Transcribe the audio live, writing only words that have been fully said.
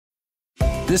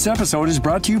This episode is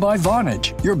brought to you by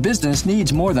Vonage. Your business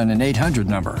needs more than an 800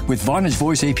 number. With Vonage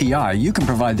Voice API, you can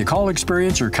provide the call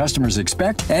experience your customers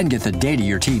expect and get the data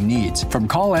your team needs. From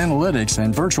call analytics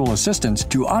and virtual assistants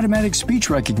to automatic speech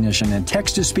recognition and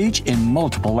text-to-speech in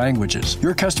multiple languages,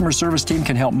 your customer service team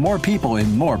can help more people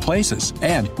in more places.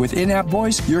 And with in-app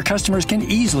voice, your customers can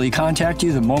easily contact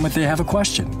you the moment they have a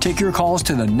question. Take your calls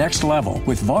to the next level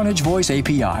with Vonage Voice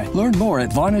API. Learn more at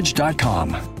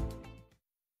Vonage.com.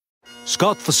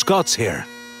 Scott for Scots here.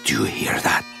 Do you hear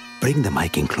that? Bring the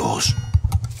mic in close.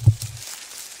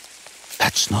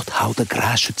 That's not how the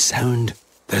grass should sound.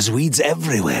 There's weeds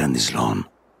everywhere in this lawn.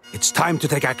 It's time to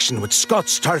take action with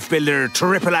Scott's Turf Builder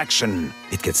Triple Action.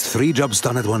 It gets 3 jobs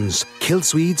done at once.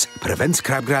 Kills weeds, prevents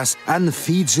crabgrass, and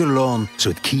feeds your lawn so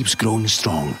it keeps growing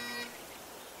strong.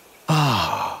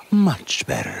 Ah, much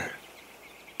better.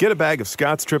 Get a bag of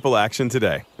Scott's Triple Action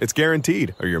today. It's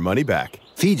guaranteed, or your money back.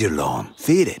 Feed your lawn.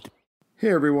 Feed it.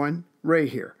 Hey everyone, Ray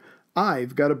here.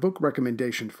 I've got a book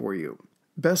recommendation for you.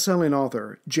 Best-selling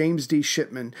author James D.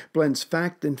 Shipman blends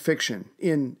fact and fiction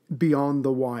in Beyond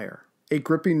the Wire, a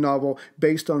gripping novel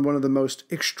based on one of the most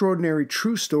extraordinary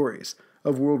true stories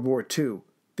of World War II,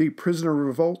 the prisoner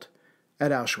revolt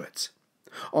at Auschwitz.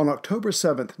 On October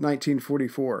 7,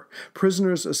 1944,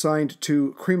 prisoners assigned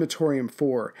to Crematorium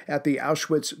 4 at the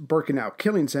Auschwitz-Birkenau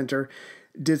Killing Center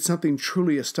did something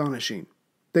truly astonishing.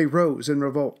 They rose in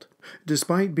revolt.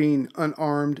 Despite being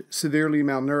unarmed, severely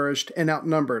malnourished, and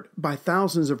outnumbered by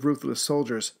thousands of ruthless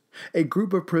soldiers, a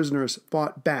group of prisoners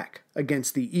fought back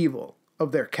against the evil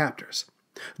of their captors.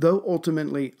 Though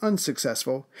ultimately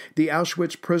unsuccessful, the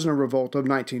Auschwitz prisoner revolt of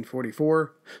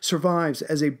 1944 survives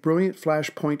as a brilliant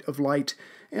flashpoint of light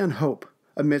and hope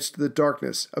amidst the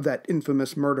darkness of that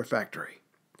infamous murder factory.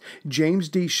 James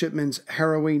D. Shipman's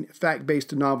harrowing,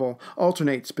 fact-based novel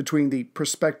alternates between the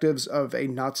perspectives of a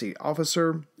Nazi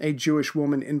officer, a Jewish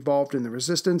woman involved in the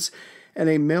resistance, and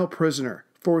a male prisoner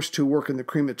forced to work in the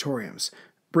crematoriums,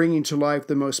 bringing to life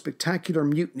the most spectacular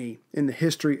mutiny in the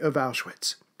history of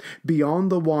Auschwitz.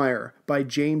 Beyond the Wire by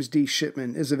James D.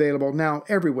 Shipman is available now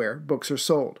everywhere books are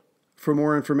sold. For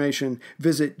more information,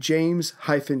 visit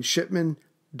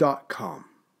james-shipman.com.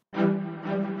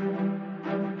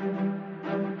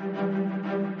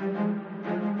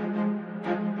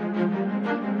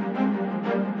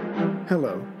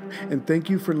 Hello, and thank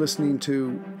you for listening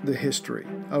to The History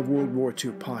of World War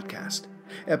II podcast,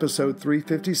 episode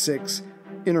 356,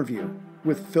 interview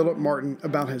with Philip Martin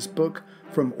about his book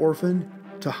From Orphan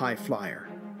to High Flyer,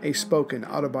 a spoken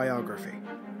autobiography.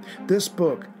 This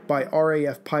book by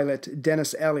RAF Pilot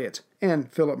Denis Elliott and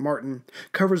Philip Martin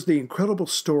covers the incredible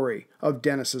story of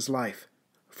Denis's life.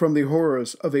 From the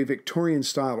horrors of a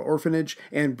Victorian-style orphanage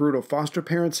and brutal foster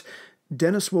parents,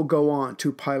 Denis will go on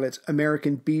to pilot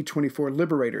American B-24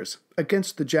 Liberators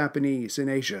against the Japanese in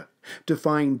Asia,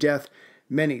 defying death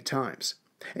many times.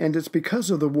 And it's because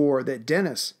of the war that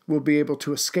Denis will be able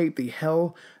to escape the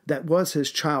hell that was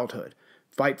his childhood,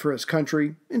 fight for his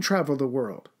country, and travel the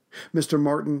world. Mr.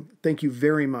 Martin, thank you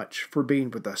very much for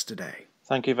being with us today.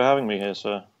 Thank you for having me here,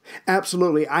 sir.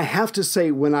 Absolutely. I have to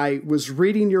say, when I was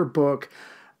reading your book,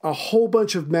 a whole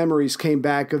bunch of memories came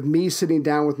back of me sitting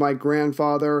down with my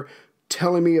grandfather,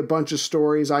 telling me a bunch of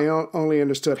stories. I only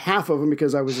understood half of them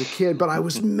because I was a kid, but I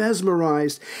was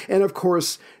mesmerized. And of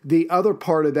course, the other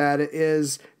part of that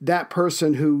is that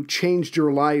person who changed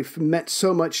your life, meant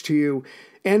so much to you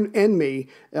and me.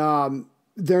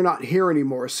 They're not here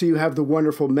anymore. So you have the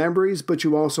wonderful memories, but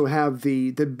you also have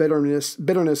the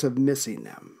bitterness of missing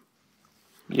them.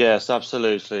 Yes,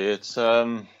 absolutely.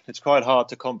 It's quite hard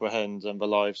to comprehend the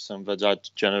lives and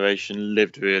that generation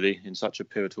lived really in such a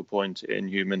pivotal point in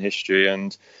human history.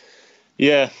 And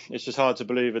yeah, it's just hard to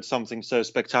believe that something so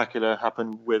spectacular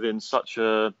happened within such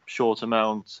a short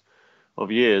amount of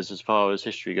years, as far as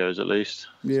history goes, at least.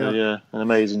 Yeah. So yeah, an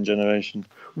amazing generation.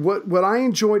 What I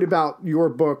enjoyed about your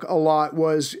book a lot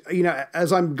was,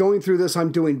 as I'm going through this,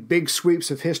 I'm doing big sweeps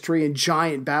of history and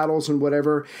giant battles and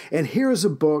whatever. And here's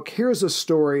a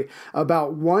story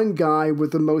about one guy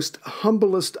with the most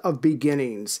humblest of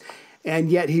beginnings.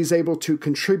 And yet he's able to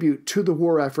contribute to the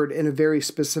war effort in a very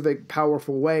specific,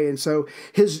 powerful way. And so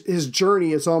his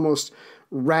journey is almost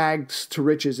rags to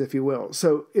riches, if you will.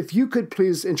 So if you could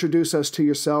please introduce us to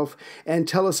yourself and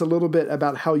tell us a little bit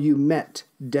about how you met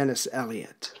Denis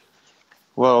Elliott.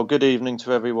 Well, good evening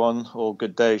to everyone, or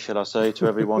good day, should I say, to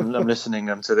everyone listening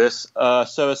to this.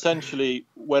 So essentially,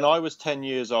 when I was 10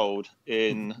 years old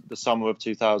in the summer of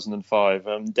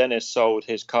 2005, Denis sold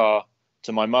his car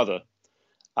to my mother.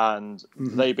 and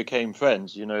they became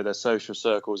friends. You know, their social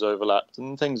circles overlapped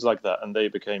and things like that, and they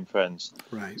became friends.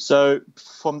 Right. So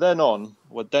from then on,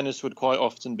 Dennis would quite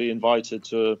often be invited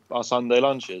to our Sunday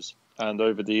lunches, and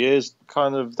over the years,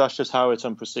 kind of that's just how it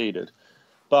proceeded.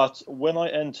 But when I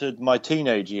entered my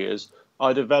teenage years,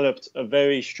 I developed a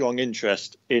very strong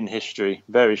interest in history,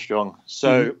 very strong.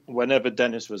 So whenever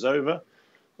Dennis was over,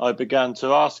 I began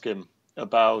to ask him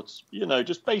about, you know,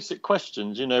 just basic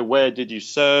questions, you know, where did you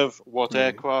serve? What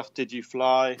aircraft did you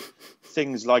fly?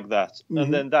 Things like that.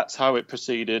 And then that's how it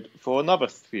proceeded for another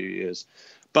few years.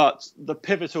 But the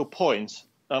pivotal point,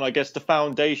 and I guess the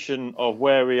foundation of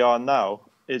where we are now,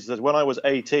 is that when I was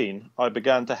 18, I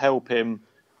began to help him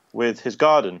with his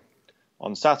garden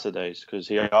on Saturdays, because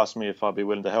he asked me if I'd be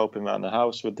willing to help him around the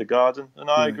house with the garden, and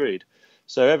I agreed.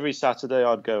 So every Saturday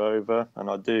I'd go over and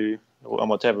I'd do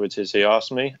whatever it is he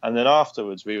asked me, and then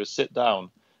afterwards we would sit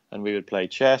down and we would play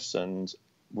chess and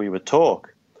we would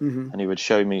talk, and he would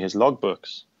show me his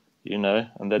logbooks, you know,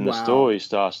 and then the stories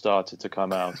started to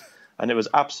come out, and it was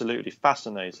absolutely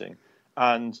fascinating.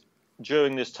 And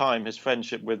during this time, his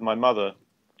friendship with my mother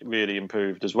really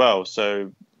improved as well.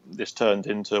 So this turned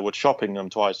into shopping them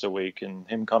twice a week, and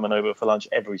him coming over for lunch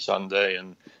every Sunday,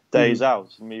 and days out,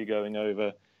 and me going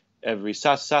over every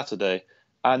Saturday.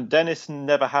 And Dennis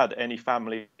never had any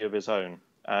family of his own,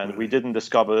 and we didn't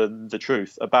discover the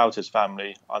truth about his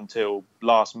family until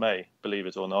last May, believe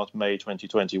it or not, May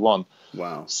 2021.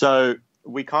 Wow. So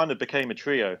we kind of became a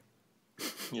trio,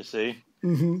 you see.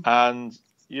 And,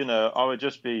 you know, I would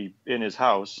just be in his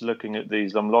house looking at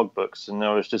these logbooks, and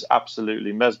I was just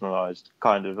absolutely mesmerized,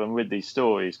 kind of, and with these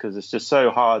stories, because it's just so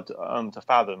hard to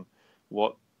fathom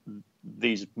what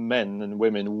these men and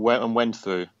women went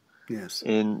through. Yes.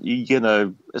 In, you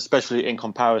know, especially in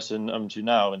comparison to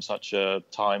now, in such a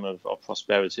time of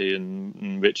prosperity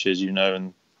and riches, you know,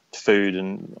 and food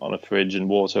and on a fridge and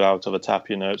water out of a tap,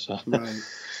 you know. So,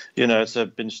 you know, it's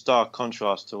been stark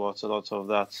contrast to what a lot of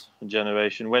that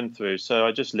generation went through. So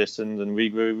I just listened, and we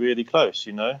grew really close,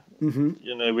 you know.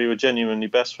 You know, we were genuinely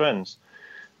best friends.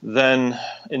 Then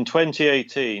in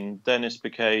 2018, Dennis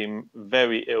became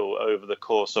very ill over the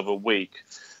course of a week.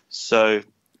 So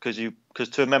because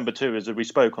to remember too is that we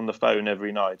spoke on the phone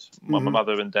every night, my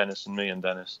mother and Dennis and me and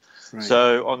Dennis.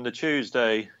 So on the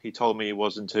Tuesday, he told me he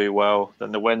wasn't too well.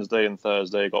 Then the Wednesday and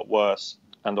Thursday got worse.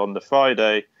 And on the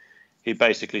Friday, he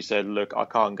basically said, look, I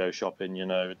can't go shopping. You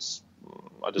know,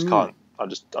 I just can't.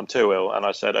 I'm too ill. And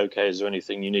I said, okay, is there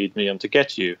anything you need me to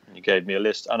get you? And he gave me a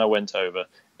list, and I went over.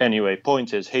 Anyway,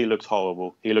 point is, he looked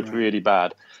horrible. He looked really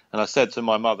bad. And I said to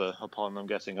my mother upon them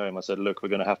getting home, I said, look, we're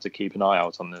going to have to keep an eye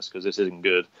out on this, because this isn't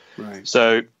good.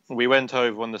 So we went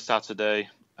over on the Saturday,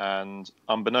 and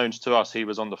unbeknownst to us, he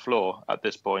was on the floor at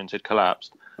this point. He'd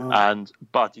collapsed.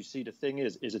 But you see, the thing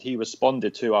is that he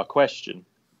responded to our question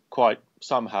quite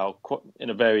in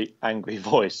a very angry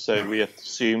voice. So we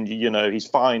assumed, you know, he's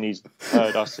fine. He's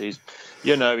heard us. He's,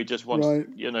 you know, he just wants,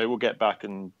 you know, we'll get back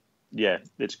and, yeah,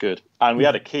 it's good. And we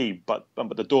had a key, but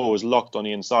the door was locked on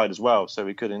the inside as well, so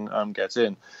we couldn't get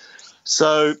in.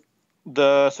 So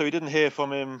we didn't hear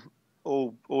from him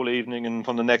all evening and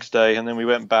from the next day, and then we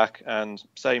went back, and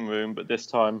same room, but this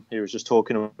time he was just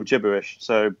talking gibberish.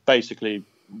 So basically,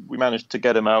 we managed to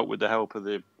get him out with the help of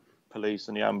the police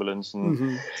and the ambulance,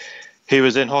 and he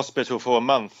was in hospital for a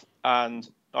month. And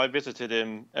I visited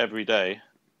him every day,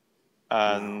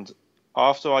 and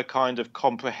after I kind of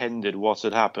comprehended what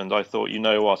had happened, I thought, you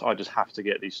know what, I just have to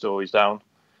get these stories down.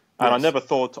 And I never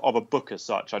thought of a book as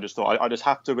such. I just thought I just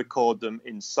have to record them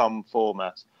in some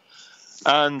format.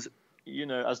 And, you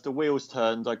know, as the wheels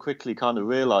turned, I quickly kind of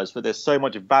realized that there's so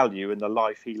much value in the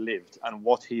life he lived and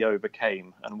what he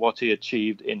overcame and what he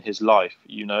achieved in his life,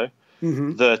 you know,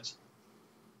 that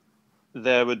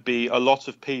there would be a lot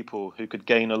of people who could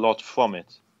gain a lot from it.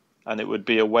 And it would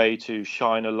be a way to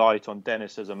shine a light on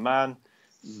Dennis as a man,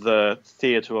 the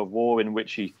theatre of war in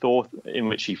which he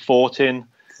fought in,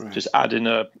 just adding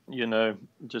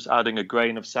a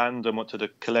grain of sand to the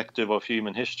collective of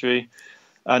human history,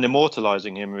 and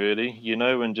immortalizing him, really, you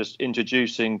know, and just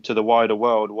introducing to the wider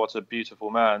world what a beautiful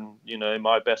man, you know,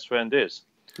 my best friend is.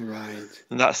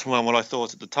 And that's what I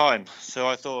thought at the time. So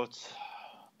I thought,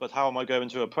 but how am I going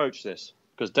to approach this?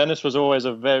 Because Dennis was always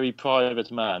a very private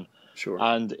man.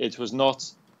 And it was not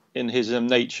in his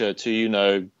nature to, you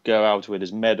know, go out with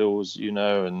his medals, you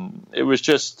know, and it was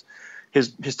just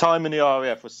his time in the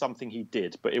RAF was something he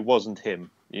did, but it wasn't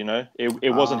him, you know,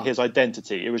 it wasn't his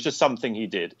identity. It was just something he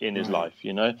did in his life,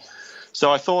 you know.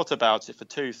 So I thought about it for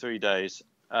 2-3 days,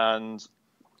 and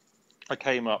I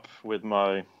came up with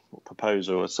my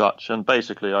proposal as such. And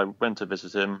basically I went to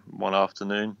visit him one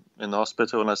afternoon in the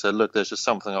hospital, and I said, look, there's just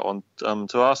something I want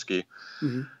to ask you.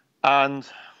 Mm-hmm. And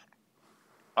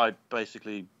I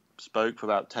basically spoke for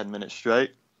about 10 minutes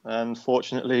straight, and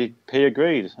fortunately he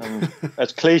agreed. And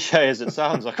as cliche as it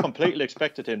sounds, I completely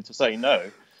expected him to say no.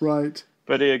 Right.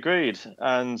 But he agreed,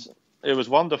 and it was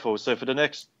wonderful. So for the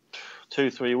next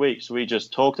 2-3 weeks, we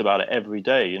just talked about it every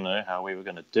day, you know, how we were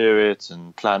going to do it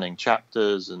and planning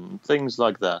chapters and things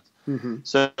like that. Mm-hmm.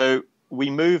 So we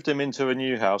moved him into a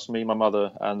new house, me, my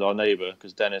mother, and our neighbour,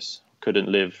 because Dennis couldn't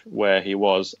live where he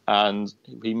was, and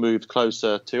he moved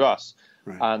closer to us.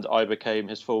 Right. And I became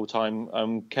his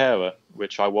full-time carer,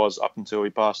 which I was up until he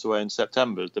passed away in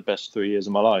September. The best 3 years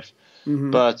of my life.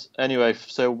 Mm-hmm. But anyway,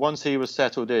 so once he was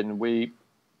settled in, we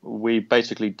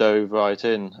basically dove right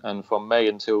in. And from May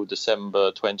until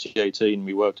December 2018,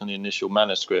 we worked on the initial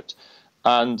manuscript.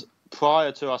 And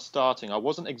prior to us starting, I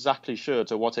wasn't exactly sure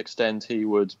to what extent he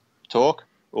would talk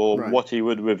or Right. what he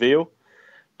would reveal.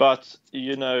 But,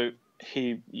 you know,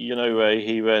 he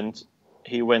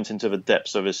went into the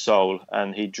depths of his soul,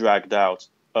 and he dragged out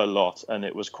a lot, and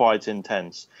it was quite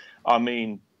intense. I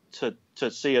mean, to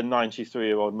see a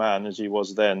 93-year-old man, as he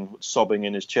was then, sobbing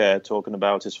in his chair, talking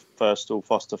about his first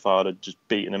foster father just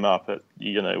beating him up at,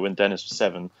 you know, when Dennis was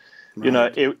 7. Right. You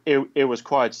know, it was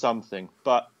quite something.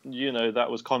 But, you know, that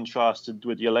was contrasted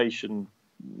with the elation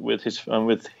with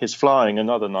his flying and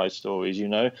other nice stories, you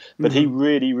know. But he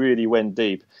really, really went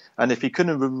deep. And if he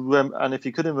couldn't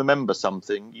remember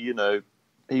something, you know,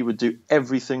 he would do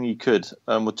everything he could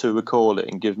to recall it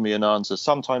and give me an answer.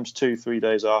 Sometimes 2-3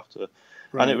 days after,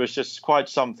 Right. and it was just quite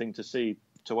something to see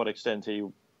to what extent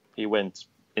he went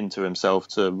into himself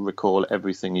to recall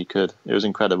everything he could. It was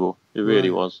incredible. It really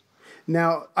was.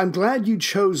 Now, I'm glad you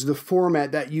chose the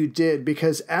format that you did,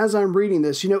 because as I'm reading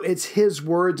this, you know, it's his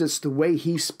words, it's the way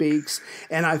he speaks,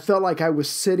 and I felt like I was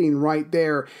sitting right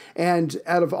there. And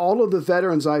out of all of the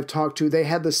veterans I've talked to, they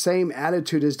had the same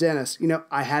attitude as Dennis. You know,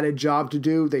 I had a job to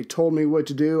do. They told me what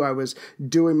to do. I was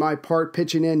doing my part,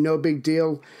 pitching in, no big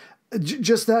deal.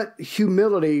 Just that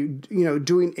humility, you know,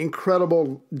 doing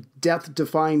incredible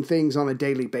death-defying things on a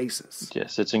daily basis.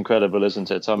 Yes, it's incredible, isn't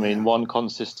it? I mean, one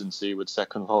consistency with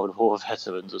Second World War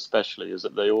veterans especially is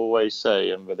that they always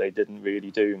say, but they didn't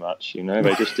really do much, you know?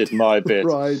 They just did my bit.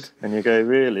 Right. And you go,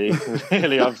 really?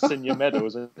 Really? I've seen your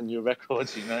medals and your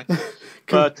records, you know?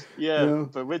 But,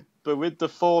 but with the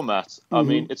format, I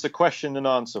mean, it's a question and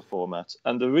answer format.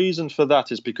 And the reason for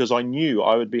that is because I knew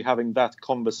I would be having that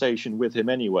conversation with him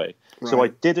anyway. Right. So I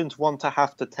didn't want to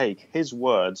have to take his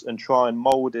words and try and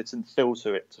mold it and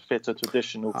filter it to fit a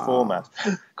traditional format,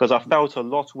 because I felt a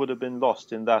lot would have been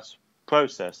lost in that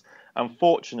process.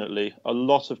 Unfortunately, a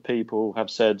lot of people have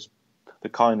said the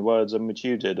kind words in which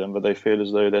you did, and that they feel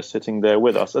as though they're sitting there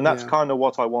with us. And that's kind of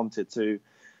what I wanted to,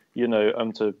 you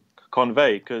know, to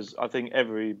convey, because I think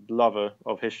every lover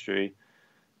of history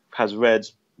has read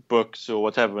books or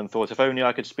whatever and thought, if only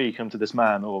I could speak to this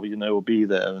man, or, you know, or be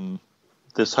there. And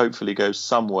this hopefully goes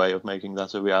some way of making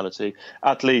that a reality,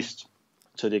 at least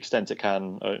to the extent it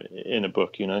can in a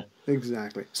book, you know.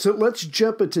 Exactly. So let's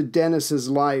jump into Dennis's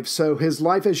life. So his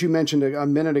life, as you mentioned a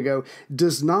minute ago,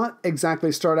 does not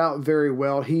exactly start out very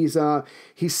well. He's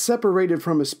separated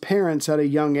from his parents at a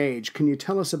young age. Can you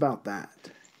tell us about that?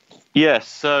 Yes.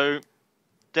 So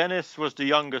Dennis was the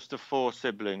youngest of 4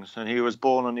 siblings, and he was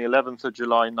born on the 11th of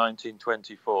July,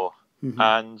 1924.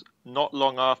 And not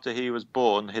long after he was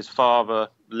born, his father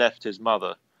left his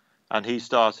mother, and he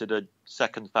started a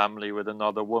second family with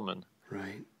another woman.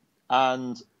 Right.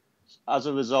 And as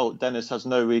a result, Dennis has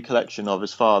no recollection of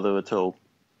his father at all.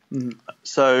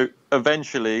 So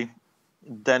eventually,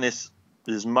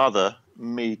 Dennis's mother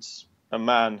meets a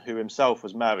man who himself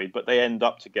was married, but they end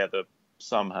up together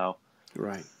somehow.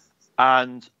 Right.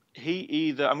 And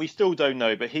and we still don't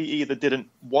know, but he either didn't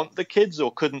want the kids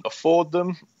or couldn't afford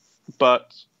them.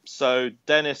 But so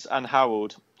Dennis and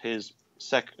Harold, his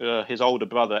older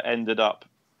brother, ended up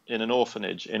in an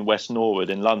orphanage in West Norwood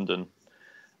in London.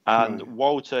 And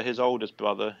Walter, his oldest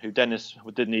brother, who Dennis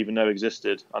didn't even know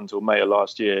existed until May of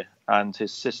last year, and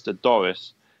his sister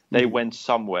Doris, they went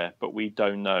somewhere, but we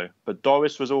don't know. But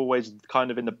Doris was always kind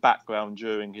of in the background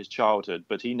during his childhood,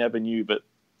 but he never knew that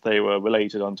they were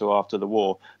related until after the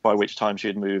war, by which time she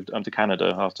had moved to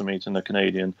Canada after meeting a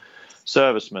Canadian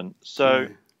serviceman. So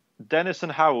Dennis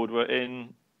and Harold were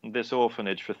in this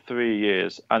orphanage for 3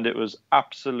 years, and it was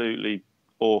absolutely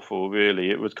awful, really.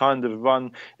 It was kind of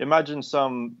run, imagine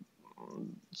some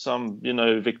you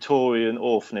know, Victorian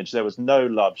orphanage. There was no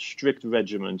love, strict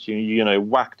regiment, you know,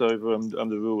 whacked over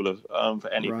the rule of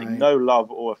for anything, no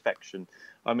love or affection.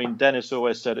 I mean, Dennis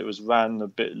always said it was ran a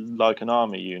bit like an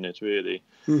army unit, really.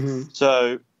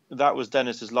 So that was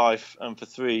Denis's life, and for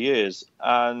 3 years,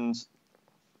 and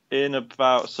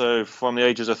from the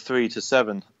ages of 3 to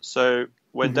 7. So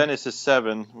when Denis is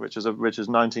 7, which is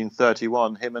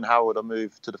 1931, him and Howard are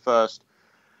moved to the first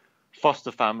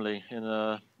foster family in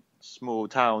a small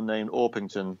town named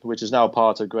Orpington, which is now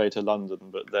part of Greater London,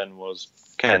 but then was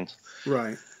Kent.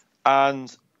 Right.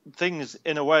 And things,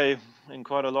 in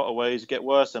quite a lot of ways, get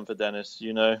worse than for Denis,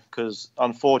 because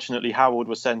unfortunately Howard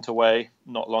was sent away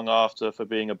not long after for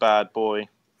being a bad boy,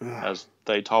 as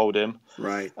they told him.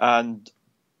 Right. And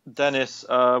Denis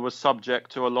was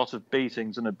subject to a lot of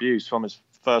beatings and abuse from his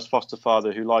first foster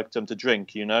father, who liked him to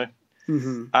drink,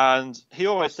 And he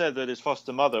always said that his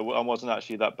foster mother wasn't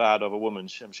actually that bad of a woman.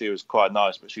 She was quite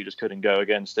nice, but she just couldn't go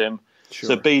against him. Sure.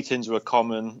 So beatings were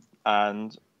common.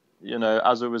 And,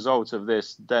 as a result of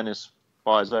this, Denis,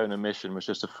 by his own admission, was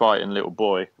just a frightened little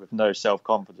boy with no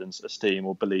self-confidence, esteem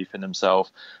or belief in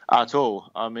himself at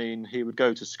all. I mean, he would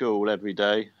go to school every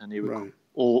day, and he would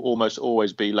almost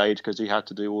always be late because he had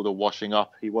to do all the washing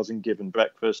up. He wasn't given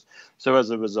breakfast. So as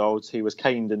a result, he was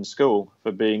caned in school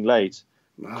for being late.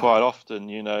 Wow. Quite often,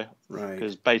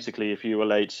 because basically if you were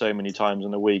late so many times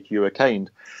in a week, you were caned.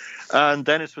 And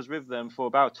Denis was with them for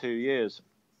about 2 years.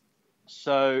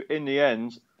 So in the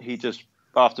end, he just,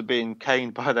 after being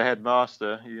caned by the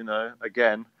headmaster,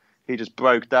 again, he just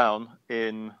broke down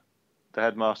in the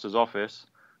headmaster's office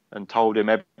and told him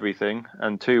everything.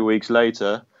 And 2 weeks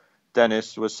later,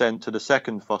 Denis was sent to the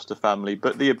second foster family.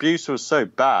 But the abuse was so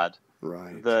bad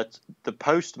that the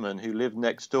postman who lived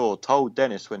next door told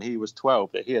Denis when he was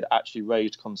 12 that he had actually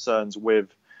raised concerns with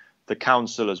the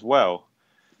council as well.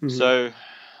 So,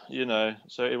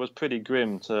 so it was pretty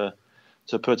grim to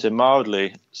put it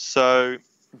mildly. So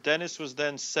Denis was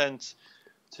then sent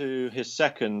to his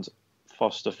second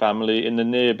foster family in the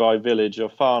nearby village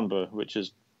of Farnborough, which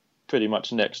is pretty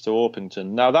much next to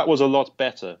Orpington. Now, that was a lot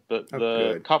better, but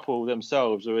the couple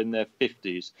themselves are in their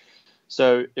 50s.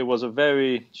 So it was a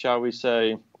very, shall we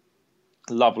say,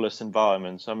 loveless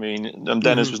environment. I mean,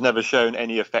 Denis was never shown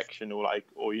any affection or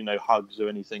hugs or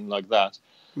anything like that.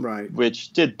 Right.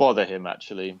 Which did bother him,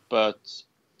 actually. But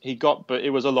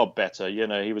it was a lot better.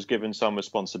 He was given some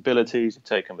responsibilities. He'd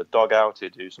taken the dog out.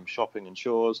 He'd do some shopping and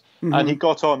chores. And he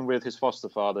got on with his foster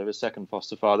father, his second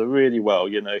foster father, really well.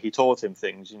 He taught him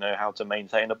things, how to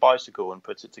maintain a bicycle and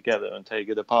put it together and take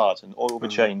it apart and oil the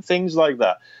chain, things like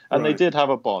that. And they did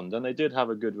have a bond and they did have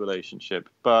a good relationship.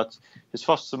 But his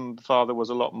foster mother was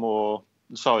a lot more,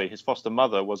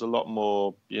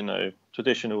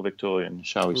 traditional Victorian,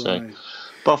 shall we say.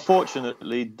 But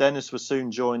fortunately, Denis was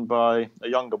soon joined by a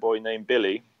younger boy named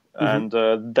Billy, and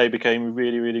they became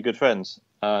really, really good friends.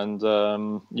 And,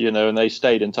 and they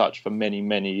stayed in touch for many,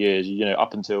 many years,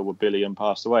 up until Billy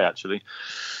passed away, actually.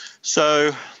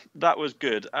 So that was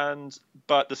good.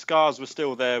 But the scars were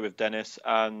still there with Denis.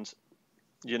 And,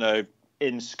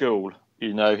 in school,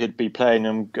 he'd be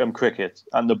playing cricket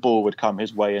and the ball would come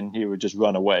his way and he would just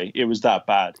run away. It was that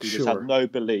bad. He just had no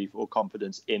belief or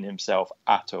confidence in himself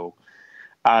at all.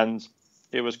 And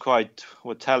it was quite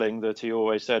telling that he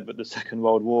always said that the Second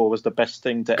World War was the best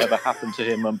thing to ever happen to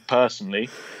him personally.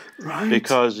 Right.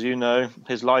 Because,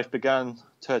 his life began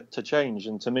to change.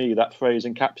 And to me, that phrase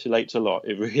encapsulates a lot.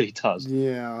 It really does.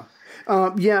 Yeah.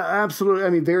 Yeah, absolutely. I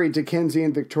mean, very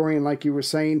Dickensian, Victorian, like you were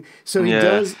saying. So he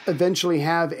does eventually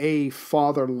have a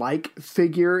father-like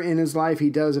figure in his life. He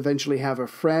does eventually have a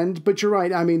friend. But you're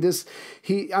right. I mean,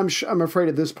 I'm afraid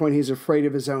at this point he's afraid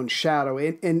of his own shadow,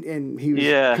 and he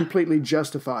was completely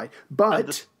justified.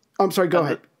 But I'm sorry. Go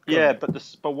ahead.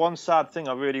 But one sad thing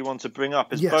I really want to bring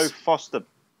up is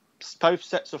both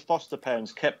sets of foster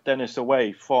parents kept Denis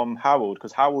away from Harold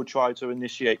because Harold tried to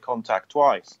initiate contact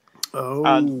twice. Oh.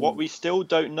 And what we still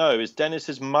don't know is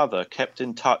Denis's mother kept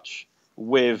in touch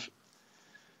with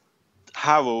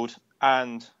Harold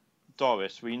and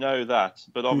Doris. We know that,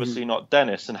 but obviously not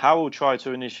Denis. And Harold tried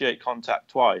to initiate contact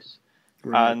twice.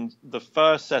 Right. And the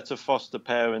first set of foster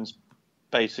parents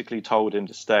basically told him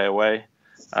to stay away.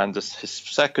 And his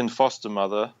second foster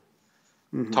mother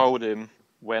told him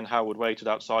when Harold waited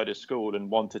outside his school and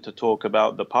wanted to talk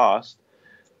about the past,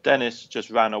 Denis just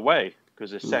ran away.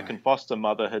 Because his second foster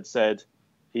mother had said,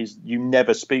 you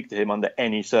never speak to him under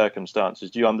any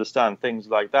circumstances. Do you understand? Things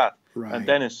like that. Right. And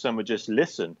Denis would just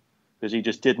listen because he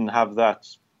just didn't have that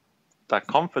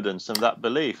confidence and that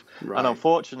belief. Right. And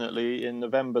unfortunately, in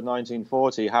November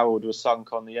 1940, Harold was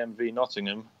sunk on the MV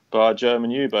Nottingham by a German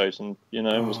U-boat and,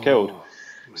 was killed.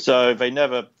 So they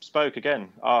never spoke again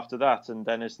after that. And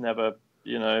Denis never,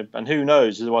 and who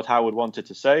knows what Harold wanted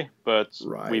to say. But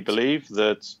we believe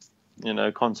that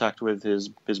contact with his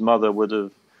mother would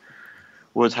have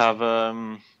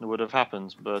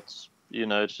happened, but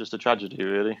it's just a tragedy,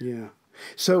 really. Yeah.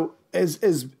 So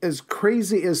as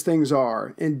crazy as things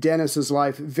are in Dennis's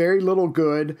life, very little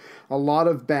good, a lot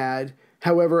of bad.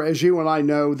 However, as you and I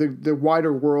know, the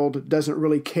wider world doesn't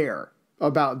really care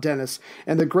about Dennis.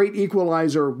 And the great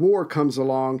equalizer war comes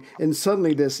along, and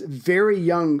suddenly this very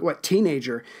young,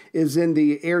 teenager is in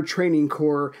the Air Training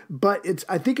Corps. But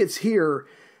I think it's here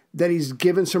that he's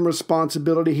given some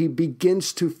responsibility. He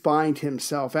begins to find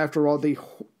himself after all the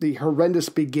horrendous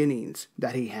beginnings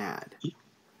that he had.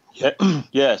 Yeah,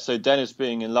 yeah. So Dennis,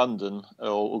 being in London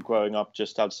or growing up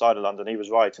just outside of London, he was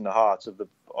right in the heart of the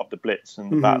Blitz and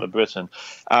the Battle of Britain.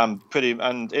 And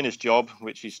in his job,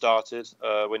 which he started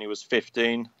when he was 15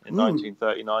 in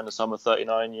 1939, the summer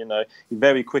 39, he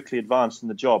very quickly advanced in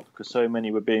the job because so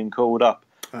many were being called up.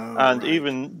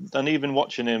 Even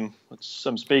watching him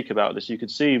speak about this, you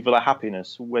could see the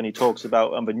happiness when he talks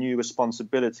about the new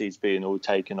responsibilities being all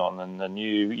taken on, and the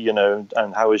new,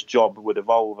 and how his job would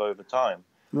evolve over time.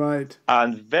 Right.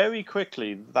 And very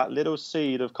quickly, that little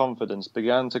seed of confidence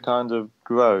began to kind of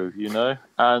grow,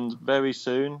 And very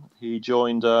soon, he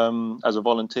joined as a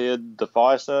volunteer the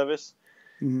fire service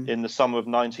in the summer of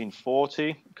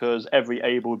 1940, because every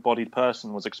able-bodied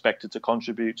person was expected to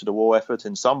contribute to the war effort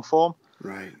in some form.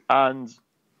 Right. And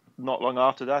not long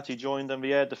after that, he joined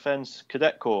the Air Defence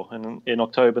Cadet Corps in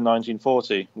October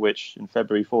 1940, which in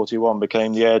February 41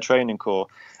 became the Air Training Corps.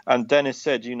 And Dennis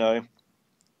said,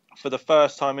 for the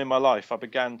first time in my life, I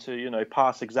began to,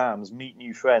 pass exams, meet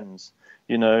new friends,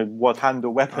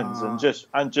 handle weapons,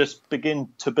 and just begin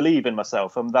to believe in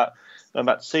myself. And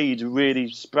that seed really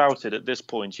sprouted at this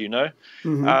point,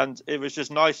 And it was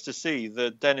just nice to see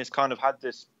that Dennis kind of had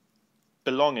this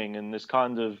belonging and this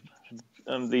kind of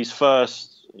these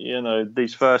first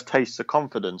tastes of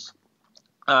confidence.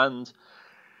 And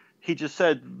he just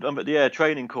said that the Air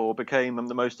Training Corps became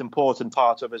the most important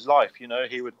part of his life. He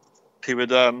would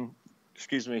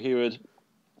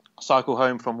cycle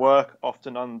home from work,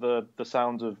 often under the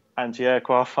sound of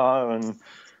anti-aircraft fire and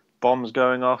bombs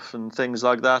going off and things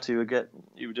like that. He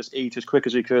would just eat as quick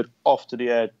as he could off to the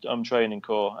Air Training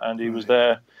Corps, and he was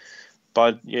there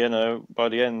by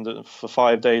the end for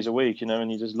 5 days a week,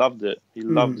 and he just loved it. He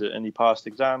loved it, and he passed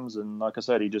exams, and like I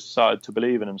said, he just started to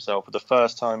believe in himself for the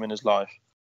first time in his life.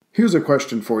 Here's a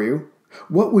question for you.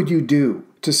 What would you do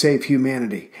to save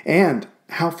humanity? And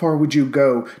how far would you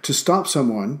go to stop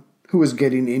someone who is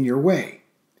getting in your way?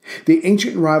 The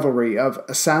ancient rivalry of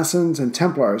assassins and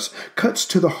Templars cuts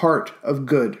to the heart of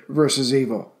good versus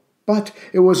evil. But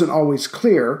it wasn't always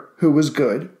clear who was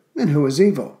good and who was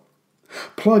evil.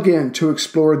 Plug in to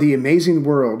explore the amazing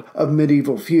world of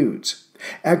medieval feuds.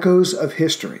 Echoes of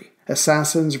History,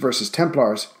 Assassins vs.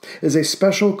 Templars is a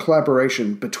special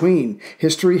collaboration between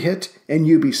History Hit and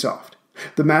Ubisoft,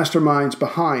 the masterminds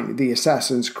behind the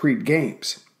Assassin's Creed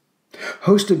games.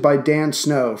 Hosted by Dan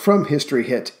Snow from History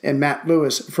Hit and Matt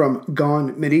Lewis from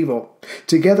Gone Medieval,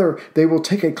 together they will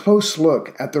take a close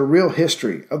look at the real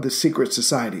history of the secret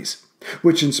societies,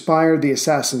 which inspired the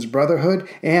Assassin's Brotherhood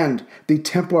and the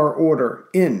Templar Order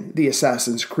in the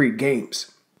Assassin's Creed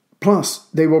games. Plus,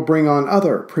 they will bring on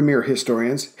other premier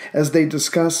historians as they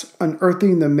discuss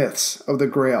unearthing the myths of the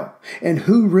Grail and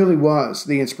who really was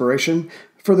the inspiration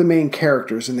for the main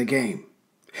characters in the game.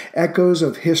 Echoes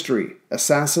of History,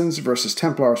 Assassins vs.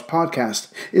 Templars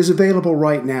podcast is available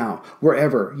right now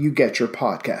wherever you get your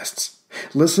podcasts.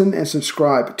 Listen and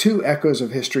subscribe to Echoes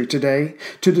of History today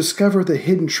to discover the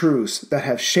hidden truths that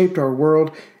have shaped our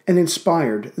world and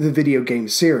inspired the video game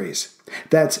series.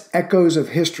 That's Echoes of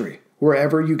History,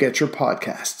 wherever you get your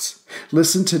podcasts.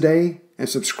 Listen today and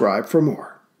subscribe for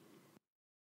more.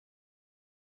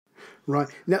 Right.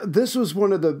 Now, this was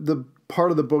one of the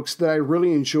part of the books that I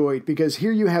really enjoyed, because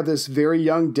here you have this very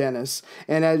young Dennis,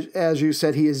 and as you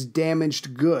said, he is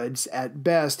damaged goods at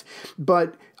best,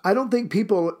 but I don't think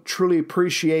people truly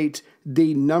appreciate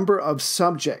the number of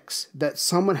subjects that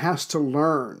someone has to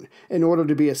learn in order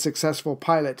to be a successful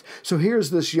pilot. So here's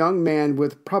this young man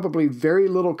with probably very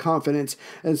little confidence,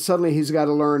 and suddenly he's got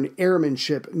to learn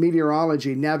airmanship,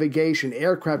 meteorology, navigation,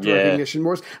 aircraft recognition,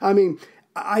 Morse. I mean,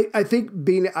 I think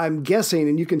I'm guessing,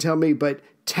 and you can tell me, but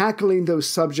tackling those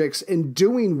subjects and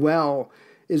doing well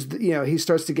is, he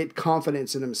starts to get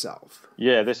confidence in himself.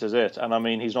 Yeah, this is it. And I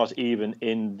mean, he's not even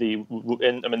in the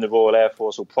Royal Air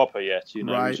Force or proper yet.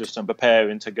 Right. He's just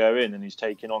preparing to go in, and he's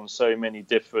taking on so many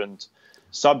different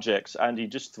subjects, and he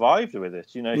just thrived with it.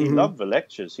 He loved the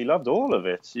lectures. He loved all of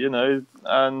it,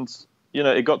 and,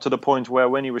 it got to the point where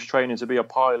when he was training to be a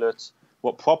pilot,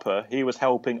 proper, he was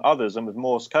helping others and with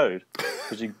Morse code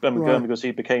because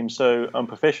he became so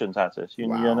unproficient at it.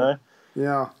 Wow.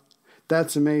 Yeah.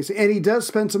 That's amazing. And he does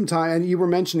spend some time, and you were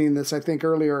mentioning this, I think,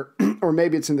 earlier, or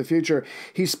maybe it's in the future.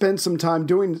 He spent some time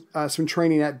doing some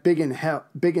training at Biggin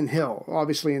Hill,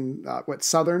 obviously in,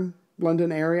 southern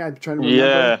London area. I'm trying to remember.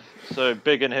 Yeah, so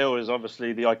Biggin Hill is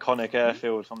obviously the iconic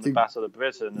airfield from the Battle of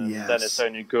Britain, and Yes. Dennis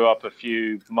only grew up a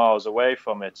few miles away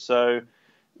from it. So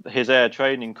his Air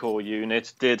Training Corps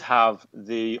unit did have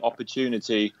the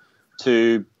opportunity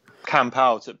to camp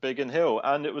out at Biggin Hill,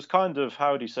 and it was kind of,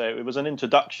 how do you say it was an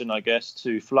introduction, I guess,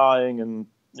 to flying and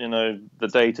the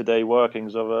day-to-day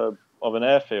workings of an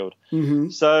airfield.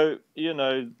 So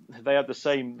they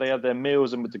had their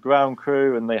meals in with the ground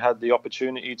crew, and they had the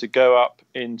opportunity to go up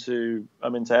into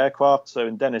aircraft. So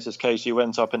in Dennis's case, he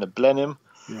went up in a Blenheim.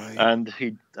 Right.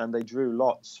 And they drew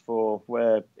lots for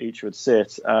where each would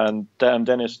sit, and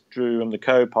Dennis drew on the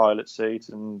co-pilot seat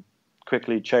and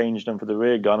quickly changed them for the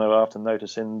rear gunner after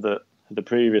noticing that the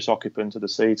previous occupant of the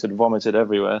seat had vomited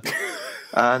everywhere.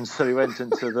 And so he went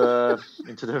into the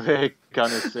rear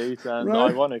gunner seat, and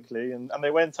right. ironically, and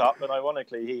they went up, and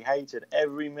ironically, he hated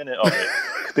every minute of it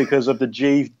because of the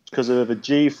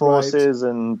G forces, right.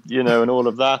 and all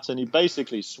of that, and he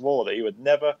basically swore that he would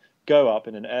never go up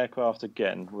in an aircraft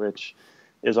again, which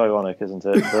is ironic, isn't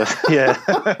it? But, yeah.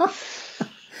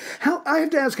 I have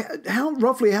to ask,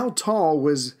 roughly how tall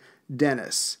was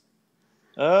Dennis?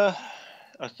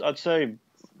 I'd say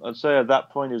at that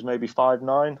point he was maybe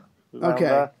 5'9". Okay,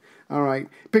 that. All right.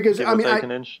 Because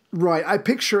an inch. Right, I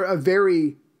picture a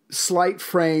very slight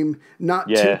frame, not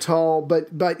too tall, but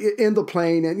in the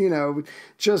plane, and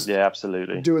just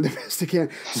absolutely doing the best he can.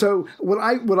 So what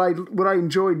I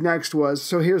enjoyed next was,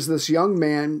 so here's this young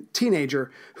man,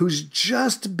 teenager, who's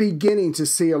just beginning to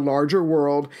see a larger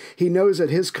world. He knows that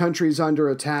his country's under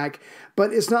attack,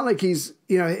 but it's not like he's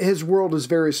his world is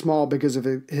very small because of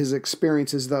his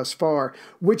experiences thus far,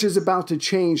 which is about to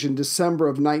change in December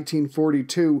of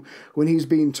 1942 when he's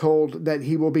being told that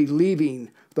he will be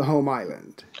leaving the home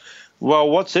island. Well,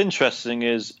 what's interesting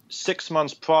is 6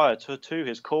 months prior to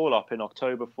his call-up in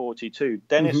October 42,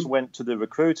 Dennis went to the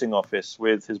recruiting office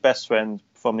with his best friend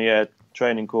from the Air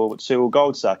Training Corps, with Cyril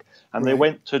Goldsack, and they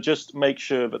went to just make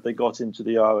sure that they got into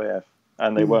the RAF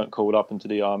and they weren't called up into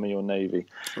the Army or Navy.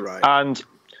 Right. And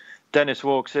Dennis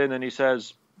walks in and he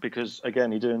says, because,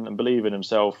 again, he didn't believe in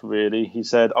himself, really, he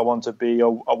said, I want to be a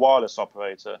wireless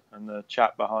operator. And the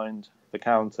chap behind the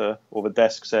counter or the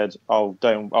desk said,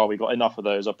 we got enough of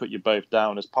those, I'll put you both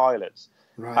down as pilots.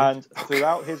 Right. And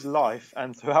throughout his life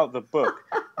and throughout the book,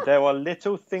 there are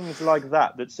little things like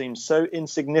that seem so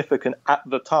insignificant at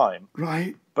the time,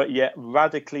 right, but yet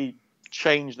radically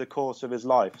change the course of his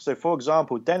life. So, for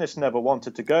example, Dennis never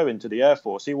wanted to go into the Air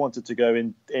Force. He wanted to go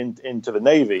into the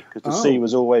Navy because the sea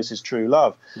was always his true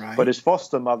love. Right. But his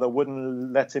foster mother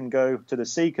wouldn't let him go to the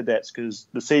Sea Cadets because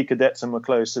the Sea Cadets were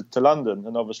closer to London,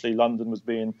 and obviously London was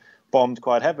being bombed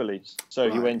quite heavily.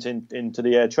 So he went into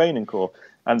the Air Training Corps,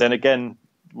 and then again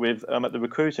with at the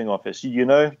recruiting office.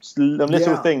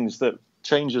 Little things that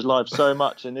changed his life so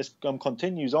much, and this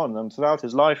continues on throughout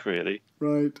his life, really.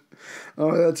 Right.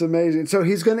 Oh, that's amazing. So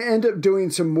he's going to end up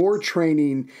doing some more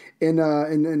training in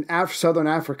Southern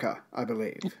Africa, I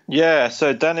believe. Yeah.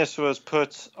 So Dennis was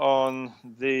put on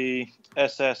the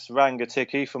SS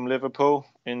Rangatiki from Liverpool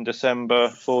in December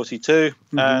 42,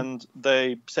 and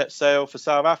they set sail for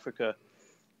South Africa.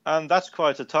 And that's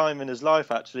quite a time in his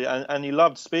life, actually. And he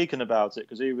loved speaking about it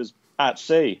because he was at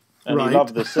sea. And he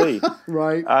loved the sea.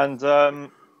 Right. And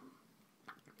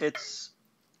it's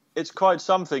quite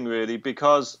something, really,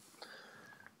 because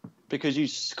you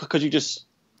just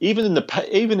even in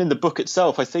the book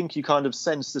itself, I think you kind of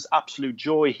sense this absolute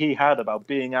joy he had about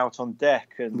being out on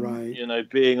deck and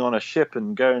being on a ship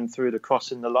and going through the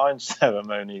crossing the line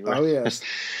ceremony.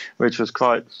 Which was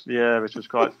quite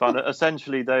fun.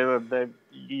 Essentially, they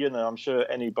I'm sure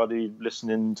anybody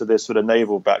listening to this with a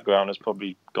naval background has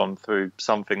probably gone through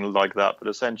something like that. But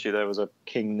essentially, there was a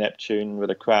King Neptune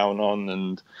with a crown on,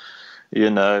 and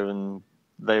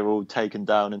they were all taken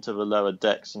down into the lower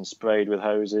decks and sprayed with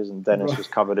hoses, and Dennis was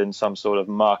covered in some sort of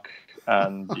muck,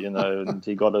 and and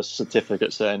he got a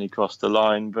certificate saying he crossed the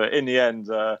line. But in the end,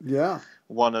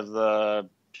 one of the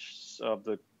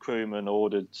crewmen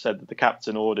said that the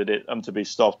captain ordered it to be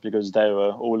stopped because they were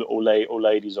all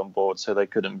ladies on board, so they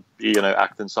couldn't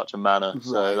act in such a manner. Right.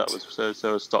 So that was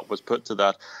so a stop was put to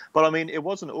that. But I mean, it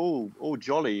wasn't all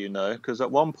jolly, because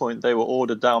at one point they were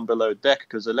ordered down below deck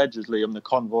because allegedly the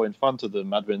convoy in front of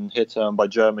them had been hit by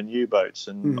German U-boats,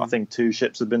 and I think 2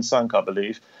 ships had been sunk, I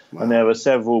believe. Wow. And there were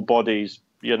several bodies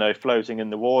floating in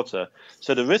the water.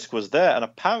 So the risk was there. And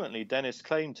apparently Dennis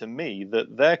claimed to me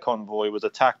that their convoy was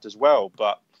attacked as well.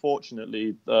 But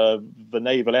fortunately, the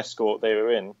naval escort they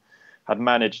were in had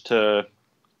managed to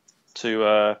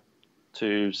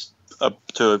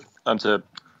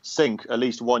sink at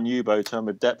least one U-boat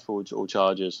with depth or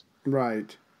charges.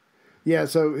 Right. Yeah,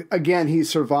 so again, he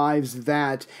survives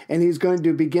that, and he's going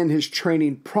to begin his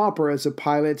training proper as a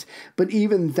pilot, but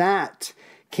even that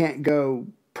can't go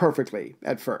perfectly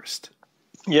at first.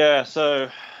 Yeah, so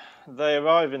they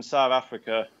arrive in South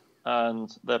Africa,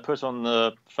 and they're put on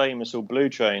the famous Blue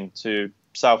Train to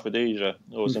South Rhodesia,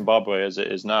 or Zimbabwe as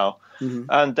it is now. Mm-hmm.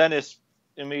 And Denis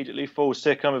immediately falls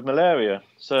sick with malaria.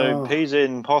 So he's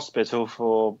in hospital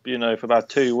for about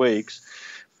 2 weeks,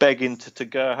 begging to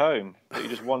go home. He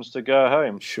just wants to go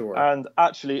home. Sure. And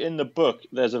actually, in the book,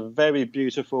 there's a very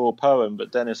beautiful poem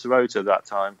that Denis wrote at that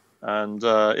time, and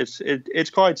it's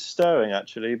quite stirring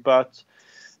actually. But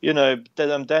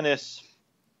Denis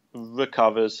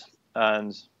recovers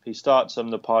and he starts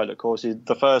on the pilot course.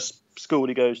 The first school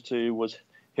he goes to was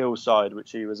Hillside,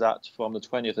 which he was at from the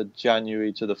 20th of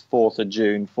January to the 4th of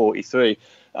June 43.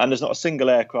 And there's not a single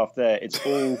aircraft there. It's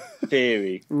all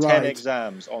theory. Right. 10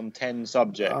 exams on 10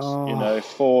 subjects, in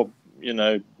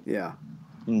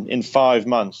 5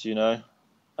 months,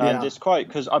 And it's quite,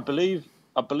 because I believe,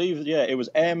 it was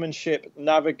airmanship,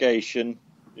 navigation,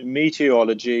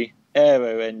 meteorology,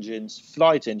 aero engines,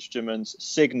 flight instruments,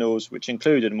 signals, which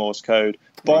included Morse code,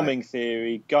 bombing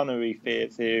theory, gunnery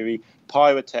theory,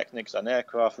 pyrotechnics, and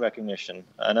aircraft recognition.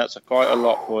 And that's quite a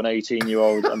lot for an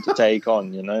 18-year-old to take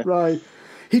on, Right.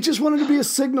 He just wanted to be a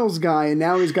signals guy, and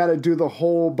now he's got to do the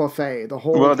whole buffet, the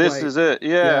whole plate. This is it.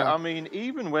 Yeah. I mean,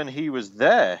 even when he was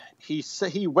there, he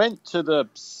went to the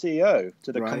CO,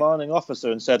 to the commanding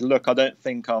officer, and said, "Look, I don't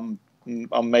think I'm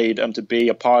made to be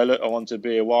a pilot. I want to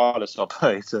be a wireless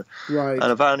operator." Right.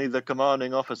 And apparently the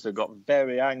commanding officer got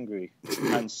very angry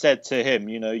and said to him,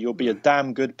 "You'll be a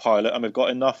damn good pilot, and we've got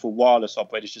enough for wireless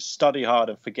operators. Just study hard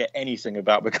and forget anything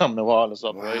about becoming a wireless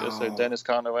operator." Wow. So Denis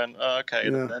kind of went, "Okay,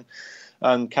 then,"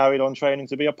 and carried on training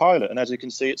to be a pilot. And as you can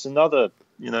see, it's another,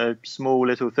 small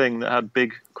little thing that had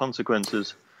big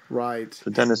consequences. Right.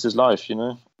 For Denis's life,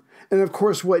 And of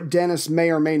course, what Denis may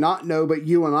or may not know, but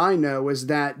you and I know, is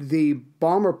that the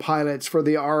bomber pilots for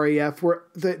the RAF were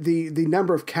the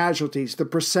number of casualties, the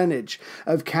percentage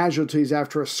of casualties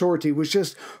after a sortie was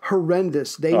just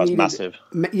horrendous. They needed massive.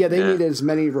 They needed as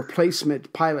many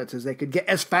replacement pilots as they could get,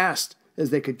 as fast as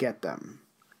they could get them.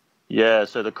 Yeah,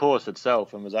 so the course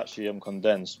itself was actually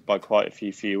condensed by quite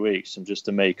a few weeks, and just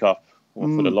to make up for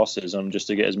the losses, and just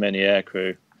to get as many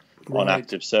aircrew on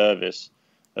active service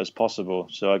as possible.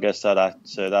 So I guess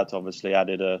that obviously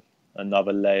added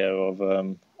another layer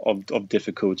of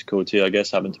difficulty. I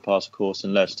guess having to pass a course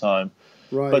in less time.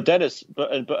 Right. But Denis, but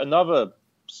another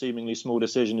seemingly small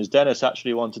decision is Denis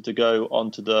actually wanted to go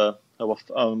onto the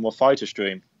fighter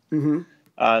stream,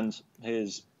 and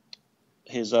his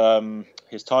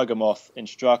Tiger Moth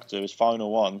instructor, his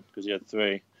final one, because he had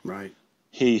 3. Right.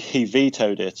 He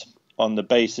vetoed it on the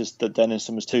basis that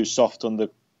Denison was too soft on the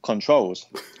controls.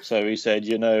 So he said,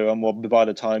 by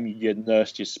the time you had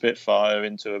nursed your Spitfire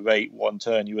into a rate 1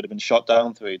 turn, you would have been shot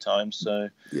down 3 times. So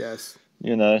yes,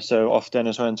 so off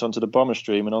Denis went onto the bomber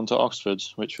stream and onto Oxford,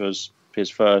 which was his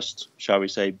first, shall we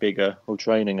say, bigger or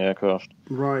training aircraft.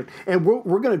 Right. And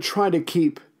we're going to try to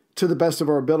keep, to the best of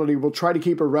our ability, we'll try to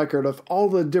keep a record of all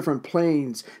the different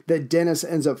planes that Denis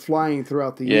ends up flying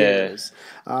throughout the years.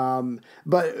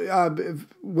 But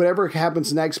whatever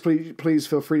happens next, please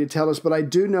feel free to tell us. But I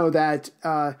do know that,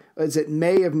 is it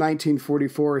May of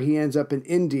 1944, he ends up in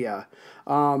India.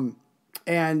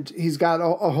 And he's got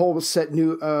a whole set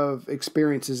of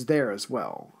experiences there as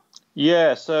well.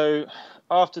 Yeah, so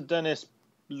after Denis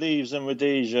leaves in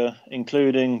Rhodesia,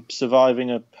 including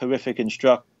surviving a horrific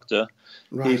instructor,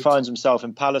 he finds himself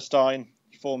in Palestine.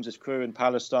 He forms his crew in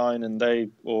Palestine, and they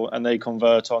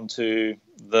convert onto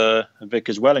the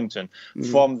Vickers Wellington.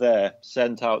 From there,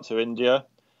 sent out to India.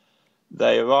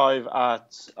 They arrive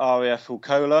at RAF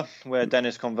Ulkola, where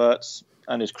Denis converts,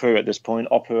 and his crew at this point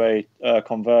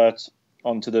convert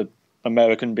onto the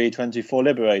American B-24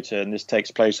 Liberator, and this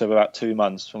takes place over about 2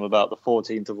 months, from about the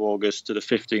 14th of August to the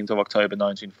 15th of October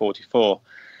 1944.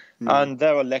 And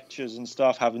there are lectures and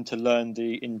stuff, having to learn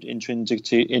the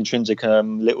intrinsic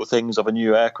little things of a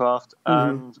new aircraft.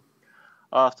 And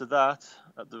after that,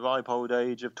 at the ripe old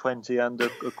age of 20 and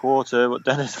a quarter,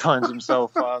 Denis finds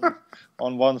himself on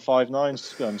 159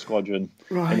 Squadron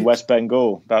in West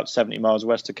Bengal, about 70 miles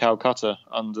west of Calcutta,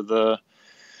 under the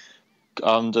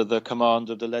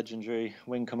command of the legendary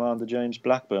Wing Commander James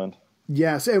Blackburn.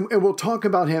 Yes, and we'll talk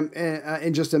about him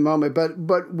in just a moment. But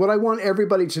what I want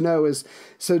everybody to know is,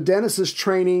 so Denis is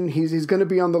training. He's going to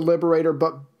be on the Liberator,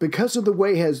 but because of the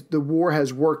way the war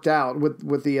has worked out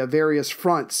with the various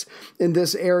fronts in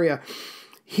this area,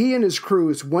 he and his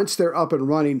crews, once they're up and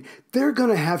running, they're going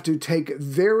to have to take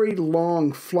very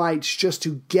long flights just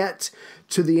to get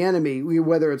to the enemy,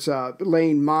 whether it's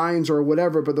laying mines or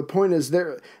whatever. But the point is,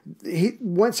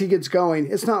 once he gets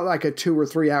going, it's not like a 2 or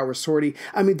 3 hour sortie.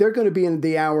 I mean, they're going to be in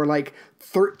the hour like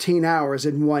 13 hours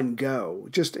in one go.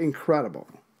 Just incredible.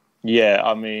 Yeah,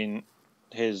 I mean,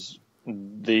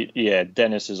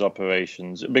 Denis's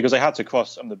operations, because they had to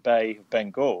cross the Bay of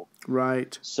Bengal.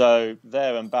 Right. So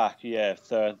there and back,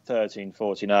 13,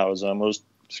 14 hours was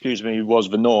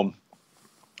the norm.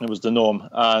 It was the norm.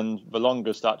 And the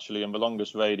longest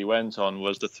raid he went on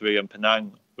was the 3 and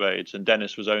Penang raids. And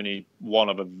Denis was only one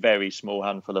of a very small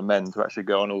handful of men to actually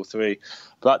go on all 3.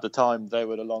 But at the time, they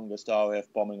were the longest RAF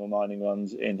bombing or mining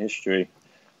runs in history.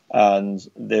 And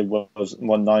there was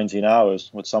 19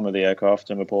 hours with some of the aircraft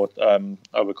and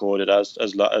are recorded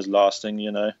as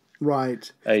lasting,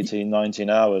 right, 18, 19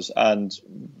 hours. And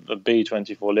the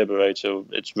B-24 Liberator,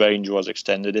 its range was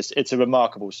extended. It's a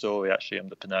remarkable story, actually, on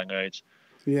the Penang raids.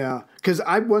 Yeah, because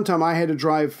one time I had to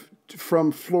drive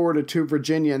from Florida to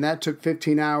Virginia, and that took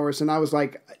 15 hours, and I was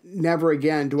like, never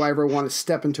again do I ever want to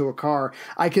step into a car.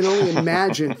 I can only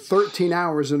imagine 13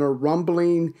 hours in a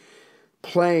rumbling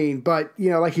plane, but,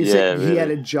 like you said, really. He had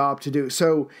a job to do.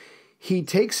 So he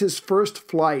takes his first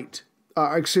flight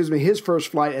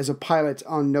as a pilot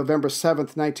on November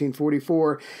 7th,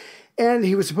 1944, and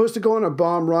he was supposed to go on a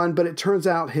bomb run, but it turns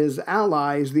out his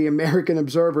allies, the American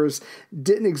observers,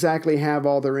 didn't exactly have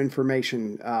all their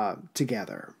information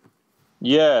together.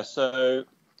 Yeah, so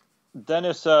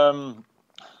Denis, so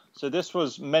this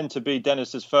was meant to be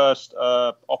Denis's first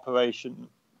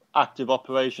active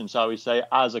operation, shall we say,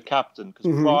 as a captain, because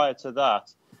prior to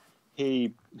that,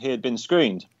 he had been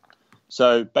screened.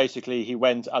 So basically, he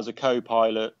went as a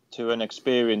co-pilot to an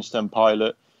experienced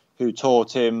pilot who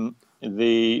taught him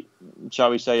the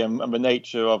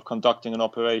nature of conducting an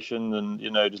operation and,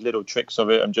 just little tricks of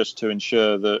it, and just to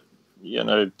ensure that,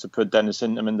 to put Denis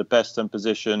in the best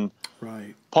position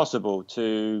possible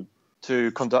to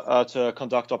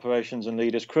conduct operations and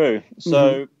lead his crew.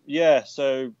 So,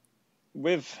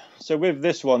 with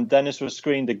this one, Denis was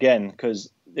screened again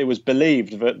because it was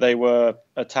believed that they were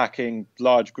attacking a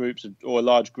large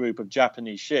group of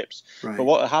Japanese ships. Right. But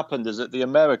what happened is that the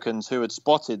Americans who had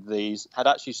spotted these had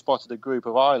actually spotted a group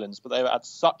of islands, but they were at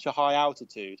such a high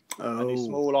altitude and these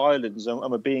small islands and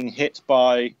were being hit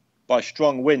by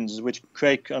strong winds, which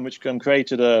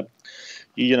created a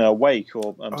wake,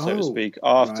 or so to speak,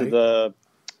 after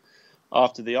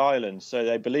the island. So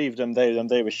they believed them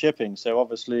they were shipping. So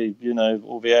obviously,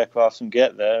 all the aircraft can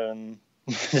get there and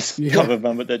discover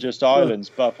them, but they're just islands.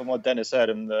 But from what Denis said,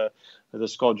 and the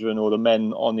squadron or the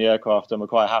men on the aircraft were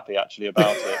quite happy actually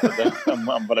about it,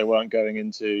 but they weren't going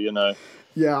into,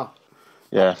 Yeah.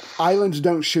 Islands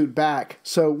don't shoot back,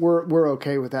 so we're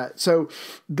okay with that. So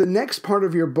the next part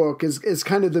of your book is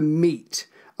kind of the meat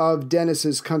of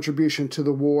Denis's contribution to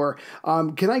the war.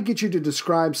 Can I get you to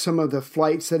describe some of the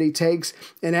flights that he takes?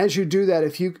 And as you do that,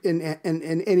 if you in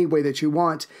any way that you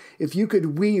want, if you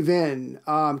could weave in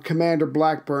Commander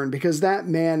Blackburn, because that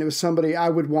man was somebody I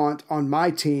would want on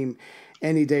my team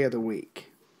any day of the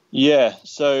week. Yeah,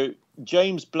 so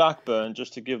James Blackburn,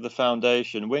 just to give the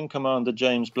foundation, Wing Commander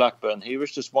James Blackburn, he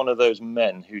was just one of those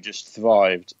men who just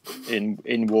thrived in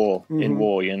war,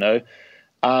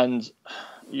 and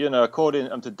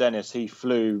according to Denis, he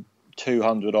flew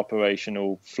 200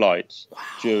 operational flights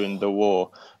during the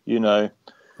war.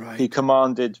 Right. He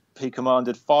commanded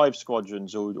 5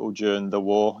 squadrons all during the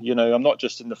war. I'm not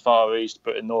just in the Far East,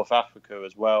 but in North Africa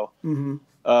as well. And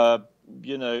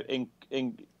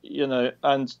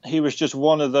he was just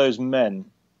one of those men,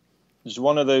 just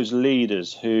one of those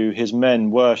leaders who his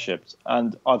men worshipped.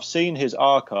 And I've seen his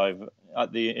archive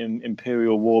at the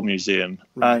Imperial War Museum,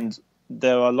 and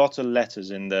there are a lot of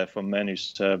letters in there from men who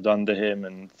served under him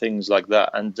and things like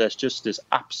that. And there's just this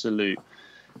absolute,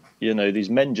 these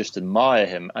men just admire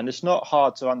him. And it's not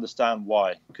hard to understand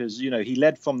why, because, he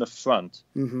led from the front.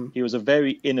 He was a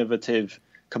very innovative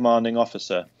commanding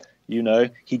officer.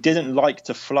 He didn't like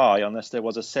to fly unless there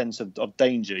was a sense of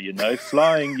danger,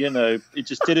 Flying, it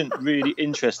just didn't really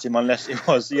interest him unless it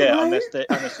was,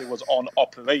 unless it was on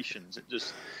operations. It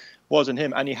just wasn't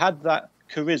him. And he had that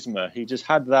charisma. He just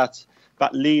had that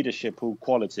leadership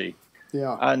quality.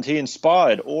 Yeah. And he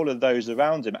inspired all of those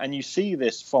around him. And you see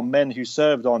this from men who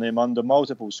served on him under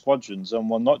multiple squadrons and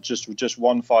were not just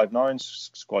 159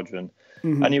 squadron.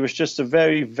 Mm-hmm. And he was just a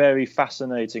very, very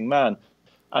fascinating man.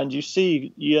 And you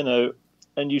see,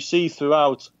 and you see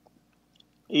throughout,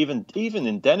 even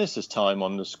in Denis's time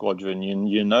on the squadron,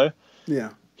 Yeah.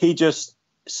 he just,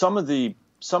 some of the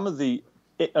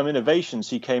innovations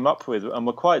he came up with and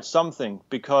were quite something,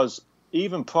 because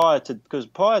even prior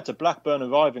to Blackburn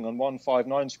arriving on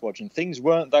 159 Squadron, things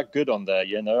weren't that good on there,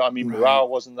 I mean, Right. morale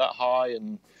wasn't that high,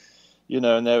 and,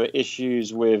 and there were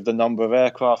issues with the number of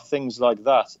aircraft, things like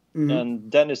that. Mm-hmm.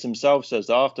 And Denis himself says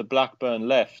that after Blackburn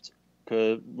left,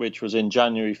 which was in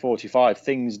January 45,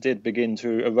 things did begin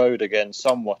to erode again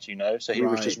somewhat, So he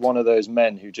was just one of those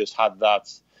men who just had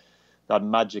that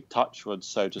magic touch,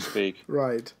 so to speak.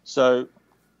 Right. So,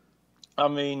 I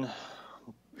mean,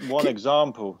 one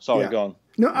example. Sorry, go on.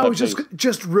 No, I was please.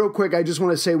 just real quick. I just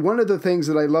want to say one of the things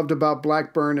that I loved about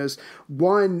Blackburn is,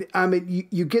 one, I mean,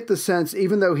 you get the sense,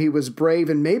 even though he was brave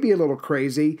and maybe a little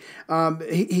crazy,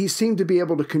 he seemed to be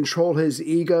able to control his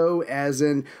ego, as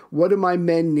in, what do my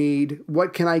men need?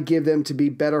 What can I give them to be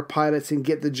better pilots and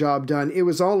get the job done? It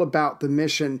was all about the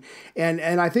mission, and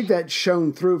I think that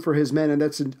shone through for his men, and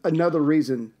that's another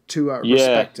reason to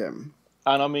respect him.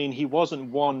 And I mean, he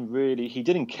wasn't he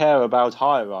didn't care about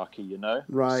hierarchy,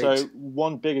 Right. So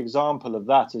one big example of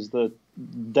that is that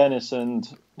Denis and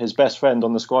his best friend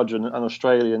on the squadron, an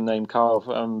Australian named Carl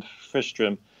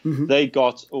Fristrom, Mm-hmm. they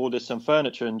got ordered some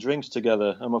furniture and drinks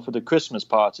together and were for the Christmas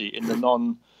party in the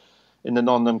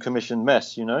non-commissioned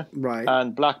mess, Right.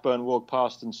 And Blackburn walked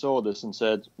past and saw this and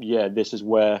said, yeah, this is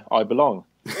where I belong.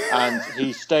 And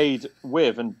he stayed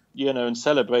with and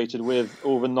celebrated with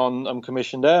all the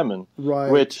non-commissioned airmen,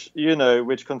 Right. which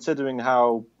considering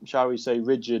how, shall we say,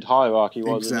 rigid hierarchy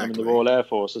was in the Royal Air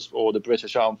Force or the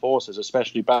British Armed Forces,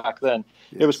 especially back then,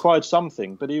 It was quite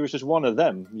something. But he was just one of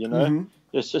them, Mm-hmm.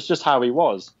 It's just how he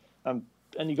was, and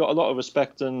he got a lot of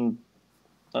respect and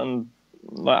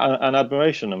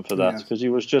admiration for that, because he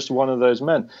was just one of those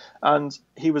men, and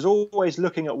he was always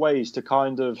looking at ways to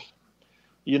kind of,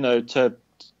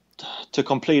 to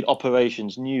complete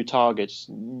operations, new targets,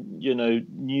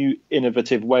 new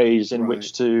innovative ways in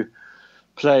which to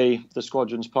play the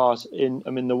squadron's part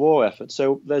in the war effort.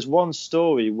 So there's one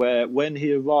story where when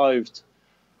he arrived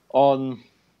on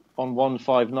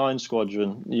 159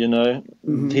 Squadron,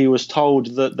 Mm-hmm. he was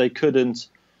told that they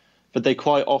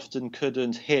quite often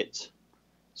couldn't hit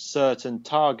certain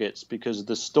targets because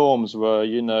the storms were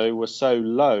so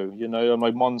low,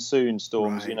 like monsoon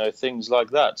storms, Right. Things like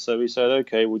that. So he said,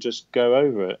 okay, we'll just go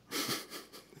over it.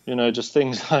 Just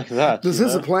things like that. This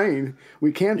is a plane.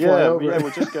 We can't fly over it.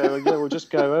 We'll just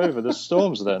go over the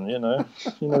storms then,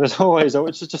 there's always,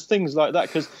 it's just things like that.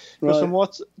 Because from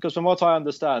what I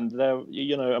understand, there,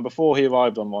 and before he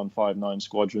arrived on 159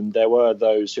 Squadron, there were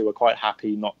those who were quite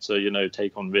happy not to,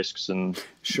 take on risks and,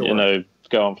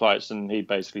 go on flights. And he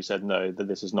basically said, no, that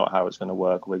this is not how it's going to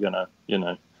work. We're going to,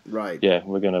 Right. Yeah,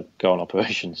 we're going to go on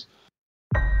operations.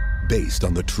 Based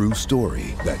on the true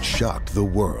story that shocked the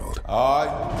world.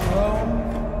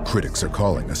 Critics are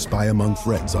calling A Spy Among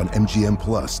Friends on MGM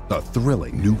Plus a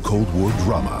thrilling new Cold War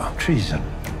drama. Treason.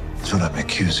 That's what I'm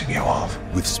accusing you of.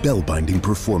 With spellbinding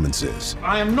performances.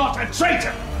 I am not a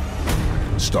traitor!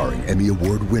 Starring Emmy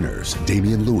Award winners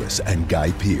Damian Lewis and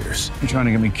Guy Pearce. You're trying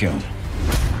to get me killed.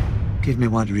 Give me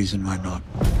one reason why not.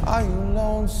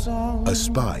 A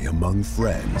Spy Among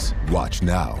Friends. Watch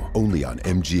now, only on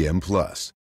MGM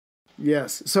Plus.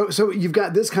 Yes. So you've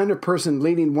got this kind of person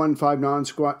leading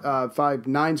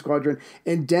 159 Squadron,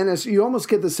 and Denis, you almost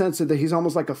get the sense that he's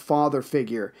almost like a father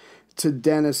figure to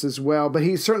Denis as well. But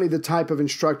he's certainly the type of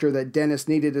instructor that Denis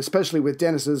needed, especially with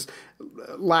Denis's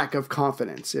lack of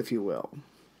confidence, if you will.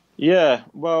 Yeah,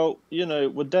 well,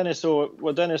 what Denis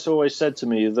always said to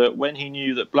me, that when he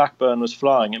knew that Blackburn was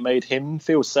flying, it made him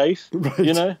feel safe,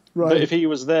 Right. But if he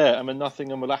was there,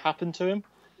 nothing would have happened to him.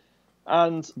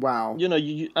 And wow,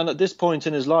 and at this point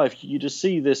in his life, you just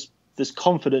see this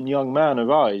confident young man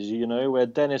arise, where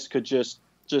Denis could just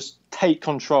take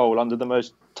control under the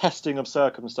most testing of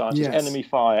circumstances, Yes. enemy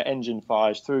fire, engine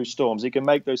fires, through storms. He can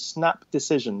make those snap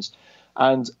decisions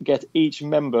and get each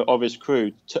member of his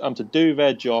crew to do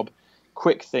their job,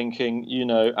 quick thinking,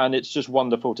 and it's just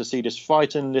wonderful to see this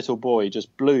frightened little boy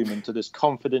just bloom into this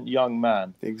confident young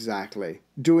man. Exactly.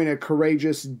 Doing a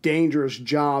courageous, dangerous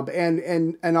job,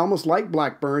 and almost like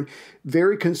Blackburn,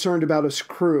 very concerned about his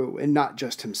crew and not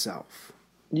just himself.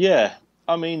 Yeah.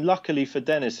 I mean, luckily for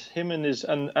Dennis, him and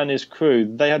his crew,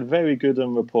 they had very good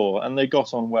rapport, and they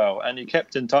got on well. And he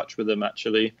kept in touch with them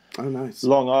actually. Oh, nice.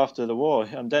 Long after the war,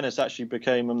 and Dennis actually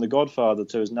became the godfather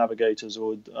to his navigator's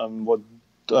daughter.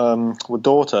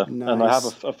 Nice. And I have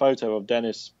a photo of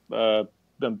Dennis, and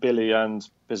Billy, and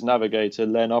his navigator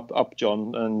Len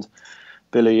Upjohn, and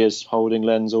Billy is holding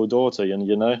Len's daughter,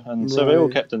 and so they all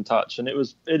kept in touch, and it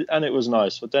was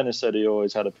nice. But Dennis said he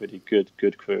always had a pretty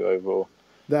good crew overall.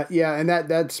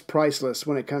 That's priceless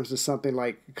when it comes to something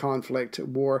like conflict,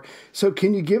 war. So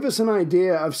can you give us an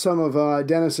idea of some of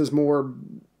Dennis's more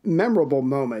memorable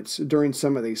moments during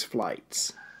some of these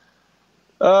flights?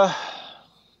 Yeah,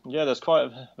 there's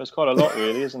quite a lot,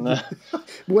 really, isn't there?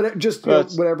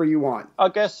 Whatever you want. I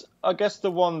guess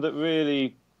the one that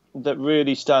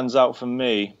really stands out for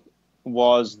me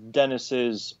was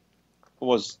Dennis's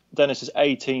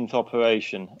 18th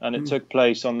operation, and it took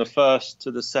place on the 1st to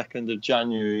the 2nd of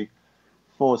January,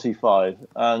 45.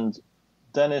 And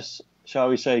Dennis, shall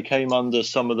we say, came under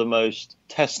some of the most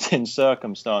testing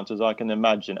circumstances I can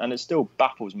imagine, and it still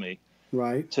baffles me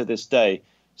to this day.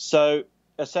 So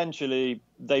essentially,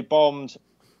 they bombed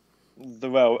a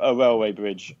railway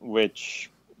bridge which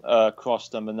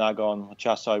crossed the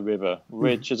Managon-Chasai River,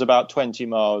 which is about 20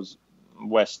 miles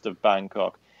west of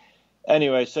Bangkok.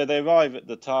 Anyway, so they arrive at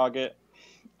the target,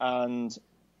 and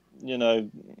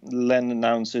Len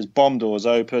announces bomb doors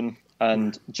open,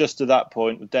 and just at that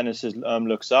point, Dennis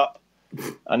looks up,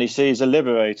 and he sees a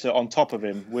Liberator on top of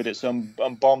him with its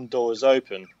bomb doors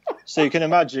open. So you can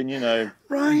imagine,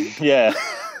 yeah.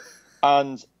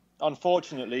 And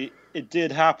unfortunately, it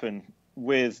did happen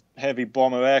with heavy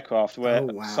bomber aircraft, where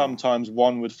sometimes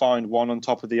one would find one on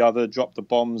top of the other, drop the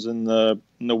bombs, and the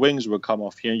wings would come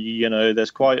off. There's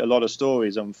quite a lot of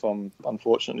stories,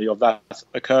 unfortunately, of that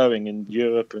occurring in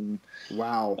Europe and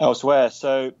elsewhere.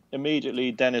 So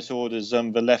immediately, Dennis orders the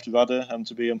left rudder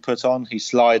to be put on. He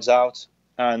slides out,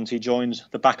 and he joins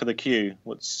the back of the queue,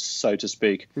 so to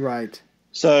speak. Right.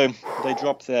 So they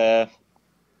drop their.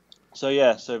 So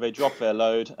they drop their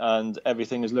load, and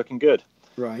everything is looking good.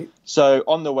 Right. So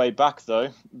on the way back, though,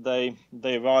 they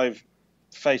arrive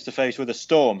face to face with a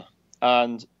storm,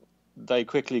 and they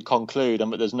quickly conclude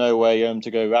that there's no way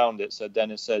to go around it. So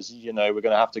Dennis says, we're going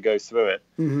to have to go through it.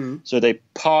 Mm-hmm. So they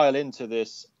pile into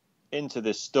this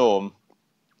storm,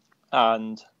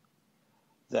 and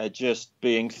they're just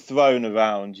being thrown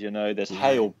around. There's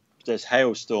hail. There's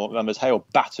hailstorm, and there's hail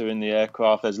batter in the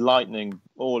aircraft. There's lightning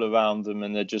all around them,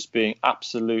 and they're just being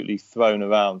absolutely thrown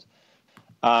around.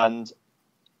 And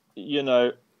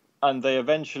and they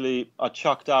eventually are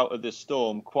chucked out of this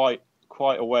storm quite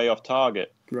a way off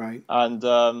target. Right. And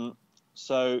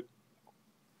so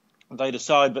they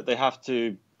decide that they have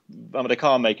to, they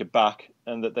can't make it back,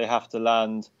 and that they have to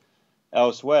land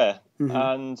elsewhere. Mm-hmm.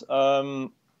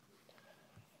 And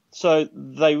so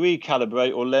they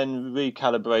recalibrate, or Len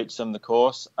recalibrates the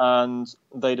course, and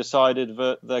they decided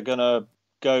that they're going to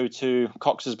go to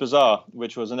Cox's Bazar,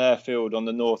 which was an airfield on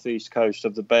the northeast coast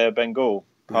of the Bay of Bengal,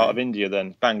 part of India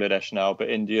then, Bangladesh now, but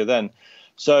India then.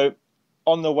 So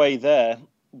on the way there,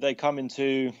 they come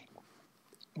into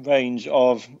range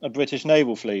of a British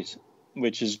naval fleet,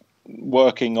 which is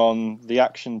working on the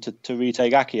action to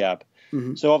retake Akiab.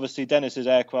 Mm-hmm. So obviously Dennis's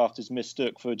aircraft is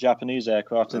mistook for a Japanese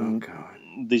aircraft, and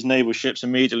these naval ships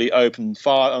immediately open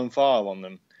fire on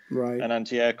them. Right. An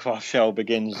anti-aircraft shell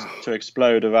begins to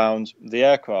explode around the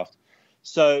aircraft.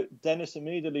 So Dennis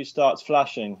immediately starts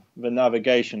flashing the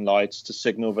navigation lights to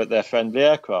signal that they're friendly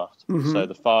aircraft. Mm-hmm. So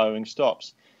the firing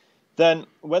stops. Then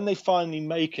when they finally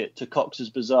make it to Cox's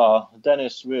Bazar,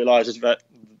 Dennis realizes that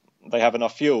they have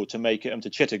enough fuel to make it to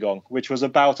Chittagong, which was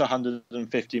about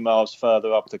 150 miles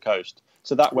further up the coast.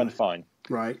 So that went fine.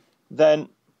 Right. Then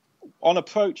on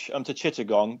approach to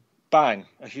Chittagong, bang,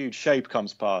 a huge shape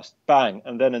comes past, bang,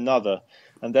 and then another,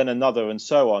 and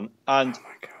so on. And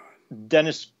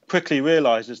Dennis quickly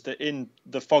realizes that in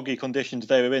the foggy conditions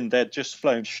they were in, they'd just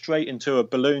flown straight into a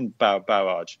balloon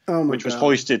barrage, which was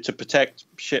hoisted to protect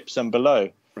ships and below.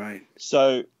 Right.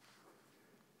 So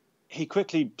he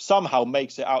quickly somehow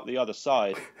makes it out the other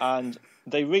side, and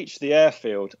they reach the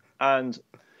airfield, and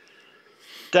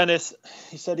Dennis,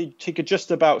 he said he could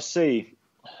just about see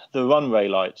the runway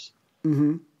lights.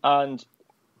 Mm-hmm. And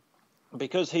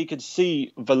because he could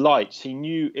see the lights, he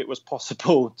knew it was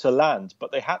possible to land,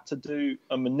 but they had to do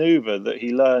a maneuver that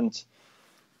he learned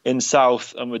in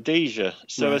South Rhodesia.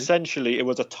 So essentially it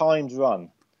was a timed run.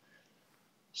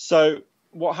 So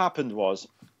what happened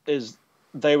is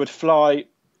they would fly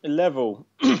level.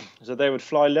 So they would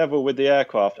fly level with the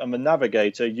aircraft, and the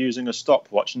navigator, using a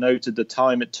stopwatch, noted the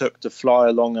time it took to fly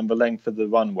along and the length of the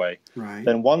runway. Right.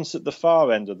 Then once at the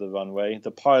far end of the runway,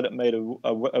 the pilot made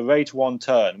a rate 1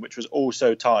 turn, which was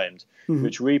also timed,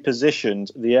 which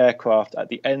repositioned the aircraft at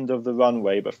the end of the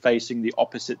runway, but facing the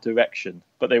opposite direction.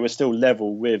 But they were still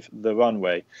level with the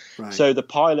runway. Right. So the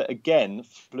pilot again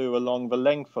flew along the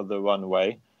length of the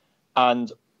runway,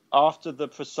 and after the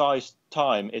precise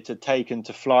time it had taken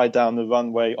to fly down the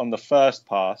runway on the first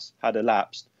pass had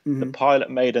elapsed, the pilot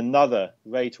made another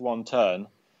rate 1 turn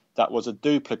that was a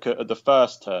duplicate of the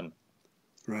first turn.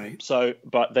 Right. So,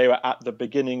 but they were at the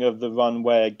beginning of the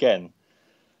runway again.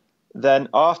 Then,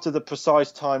 after the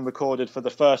precise time recorded for the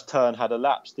first turn had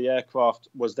elapsed, the aircraft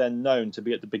was then known to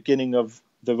be at the beginning of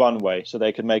the runway, so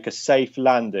they could make a safe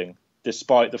landing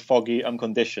despite the foggy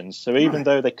conditions. So even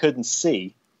though they couldn't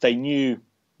see, they knew,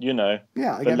 the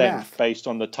length math based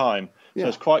on the time. So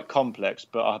it's quite complex,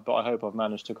 but I hope I've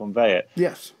managed to convey it.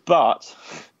 Yes. But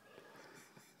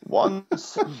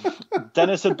once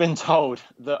Denis had been told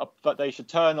that they should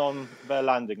turn on their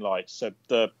landing lights, so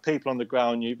the people on the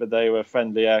ground knew that they were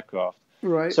friendly aircraft.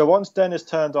 Right. So once Denis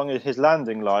turned on his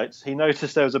landing lights, he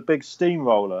noticed there was a big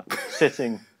steamroller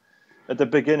sitting at the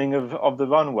beginning of the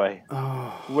runway,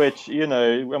 which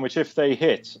if they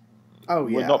hit,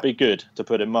 would not be good, to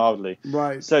put it mildly.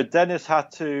 Right. So Denis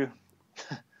had to.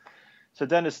 So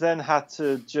Denis then had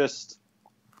to just.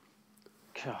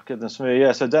 Oh, goodness me,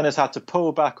 yeah. So Denis had to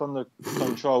pull back on the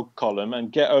control column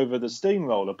and get over the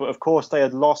steamroller. But of course, they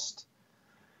had lost,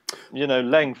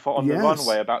 length on the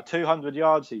runway, about 200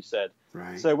 yards, he said.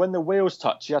 Right. So when the wheels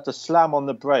touched, he had to slam on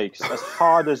the brakes as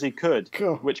hard as he could,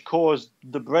 which caused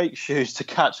the brake shoes to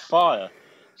catch fire.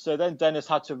 So then Denis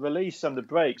had to release some of the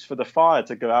brakes for the fire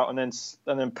to go out, and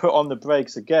then put on the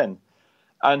brakes again.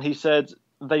 And he said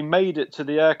they made it to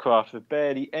the aircraft with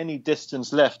barely any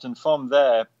distance left, and from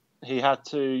there he had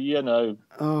to,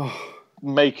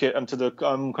 make it onto the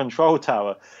control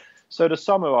tower. So to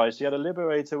summarize, he had a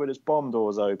Liberator with its bomb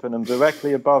doors open, and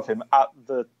directly above him at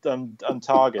the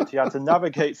target, he had to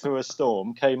navigate through a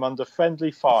storm, came under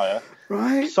friendly fire,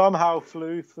 somehow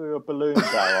flew through a balloon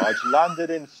barrage, landed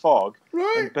in fog,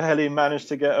 and barely managed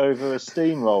to get over a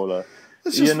steamroller.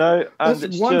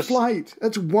 That's one flight.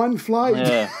 That's one flight.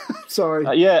 Yeah.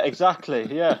 Sorry. Yeah, exactly.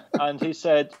 Yeah. And he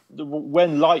said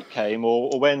when light came,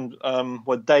 or when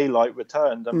daylight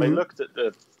returned, and they looked at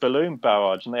the balloon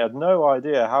barrage, and they had no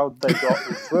idea how they got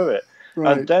through it.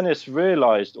 Right. And Denis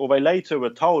realised, or they later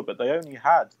were told, but they only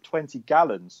had 20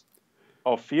 gallons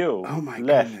of fuel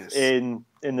left in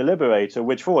the Liberator,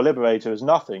 which for a Liberator is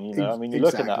nothing. You're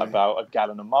looking at about a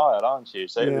gallon a mile, aren't you?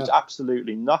 So it was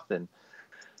absolutely nothing.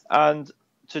 And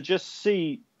to just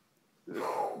see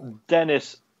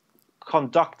Denis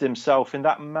conduct himself in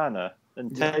that manner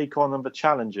and take on the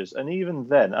challenges, and even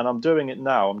then, and I'm doing it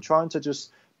now, I'm trying to just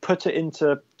put it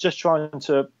into, trying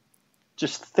to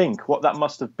think what that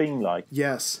must have been like.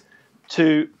 Yes.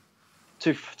 To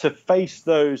face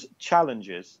those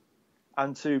challenges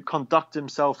and to conduct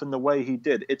himself in the way he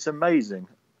did. It's amazing.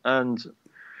 And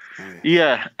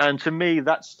and to me,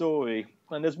 that story,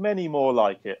 and there's many more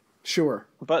like it, sure,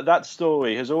 but that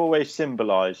story has always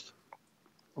symbolized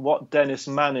what Denis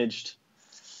managed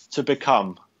to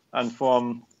become, and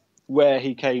from where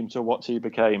he came to what he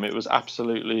became. It was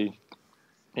absolutely,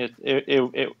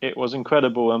 it was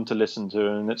incredible to listen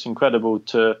to, and it's incredible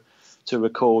to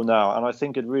recall now. And I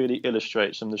think it really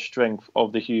illustrates the strength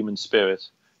of the human spirit,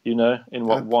 in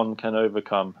what one can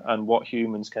overcome and what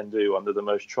humans can do under the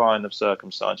most trying of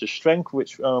circumstances. Strength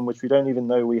which we don't even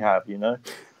know we have,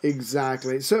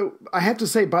 Exactly. So I have to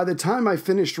say, by the time I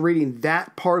finished reading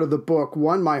that part of the book,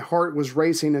 my heart was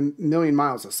racing a million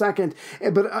miles a second.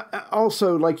 But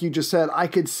also, like you just said, I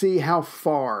could see how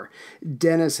far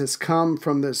Denis has come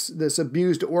from this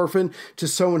abused orphan to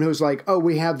someone who's like, oh,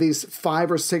 we have these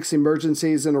 5 or 6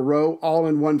 emergencies in a row, all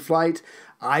in one flight.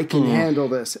 I can handle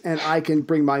this, and I can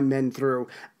bring my men through.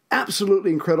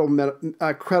 Absolutely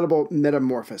incredible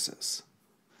metamorphosis.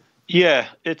 Yeah,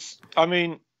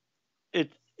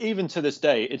 even to this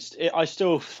day, I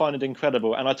still find it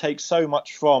incredible, and I take so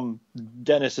much from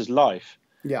Denis's life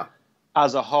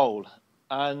as a whole.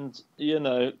 And,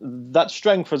 that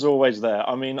strength was always there.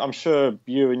 I mean, I'm sure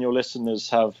you and your listeners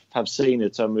have seen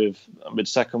it with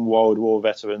Second World War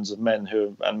veterans, of men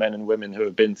and women who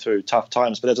have been through tough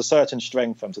times. But there's a certain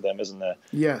strength to them, isn't there?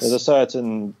 Yes. There's a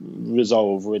certain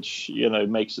resolve which,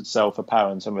 makes itself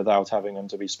apparent and without having them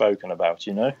to be spoken about,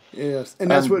 Yes. And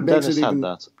that's what makes Denis it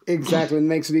even... Exactly. And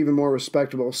makes it even more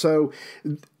respectable. So,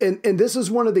 and this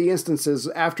is one of the instances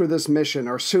after this mission,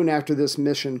 or soon after this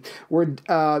mission, where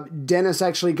Denis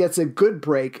Dennis actually gets a good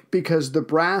break because the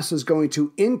brass is going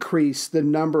to increase the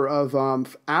number of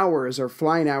hours or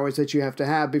flying hours that you have to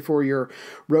have before you're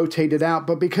rotated out.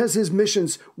 But because his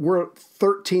missions were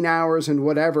 13 hours and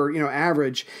whatever,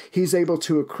 average, he's able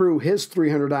to accrue his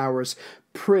 300 hours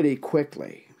pretty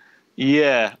quickly.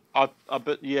 Yeah,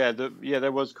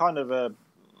 there was kind of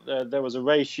there was a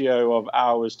ratio of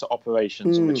hours to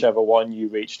operations, and whichever one you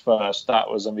reached first, that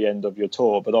was on the end of your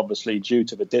tour. But obviously, due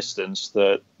to the distance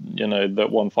that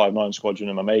that 159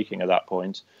 Squadron are making at that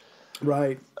point,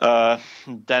 right?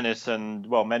 Dennis and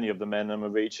many of the men were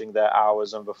reaching their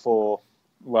hours and before,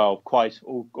 quite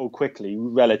all quickly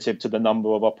relative to the number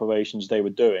of operations they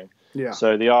were doing. Yeah.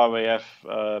 So the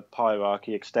RAF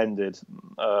hierarchy extended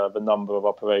the number of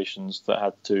operations that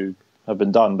had to have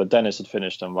been done, but Dennis had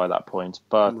finished them by that point.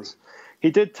 But he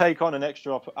did take on an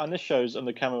extra, and this shows on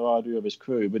the camaraderie of his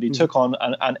crew, but he took on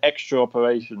an extra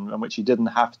operation in which he didn't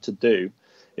have to do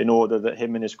in order that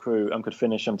him and his crew could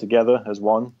finish them together as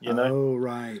one, Oh,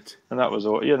 right. And that was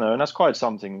all, and that's quite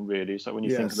something, really. So when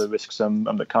you think of the risks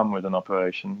that come with an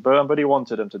operation. But he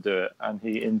wanted him to do it, and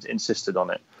he insisted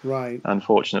on it. Right.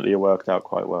 Unfortunately, it worked out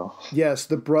quite well. Yes,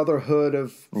 the brotherhood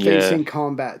of facing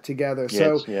combat together.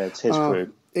 Yeah, it's his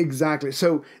crew. Exactly.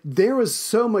 So there is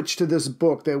so much to this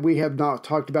book that we have not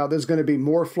talked about. There's going to be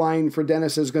more flying for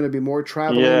Dennis. There's going to be more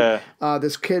traveling.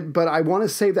 This kid. But I want to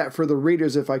save that for the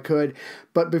readers if I could.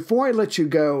 But before I let you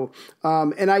go,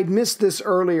 and I missed this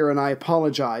earlier and I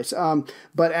apologize,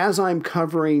 but as I'm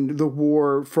covering the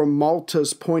war from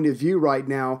Malta's point of view right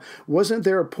now, wasn't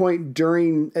there a point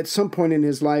at some point in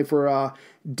his life where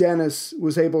Dennis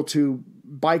was able to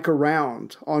bike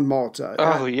around on Malta?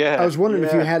 Oh, yeah. I was wondering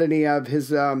if you had any of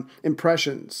his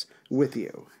impressions with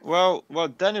you. Well,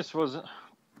 Dennis was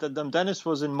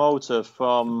in Malta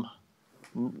from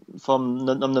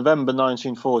November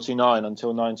 1949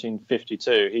 until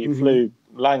 1952. He flew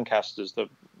Lancasters, the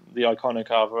iconic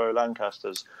Avro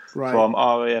Lancasters, from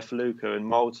RAF Lucca in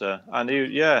Malta, and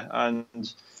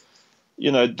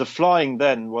the flying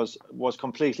then was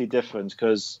completely different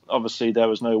because obviously there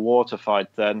was no water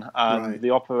fight then, and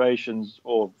the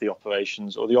operational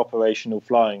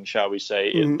flying, shall we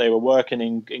say, they were working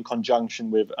in conjunction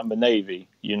with the Navy,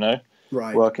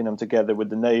 working them together with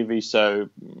the Navy. So,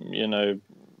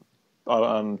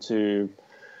 to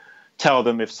tell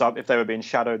them if they were being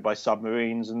shadowed by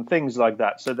submarines and things like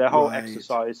that. So their whole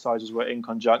exercises were in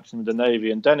conjunction with the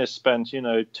Navy. And Dennis spent,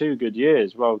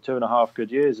 2.5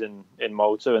 good years in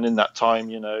Malta. And in that time,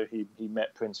 he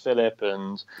met Prince Philip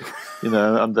and,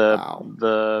 and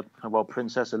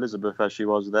Princess Elizabeth, as she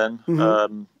was then,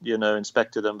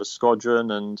 inspected them the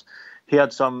squadron. And he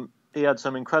had some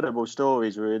incredible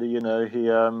stories, really. He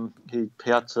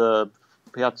had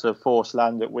to force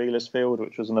land at Wheelers Field,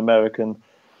 which was an American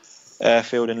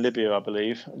airfield in Libya, I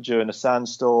believe, during a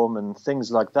sandstorm and things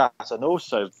like that. And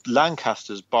also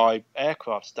Lancasters by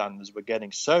aircraft standards were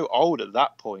getting so old at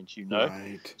that point,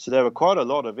 So there were quite a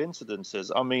lot of incidences.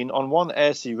 I mean, on one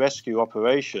air sea rescue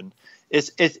operation,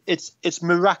 it's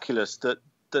miraculous that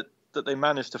they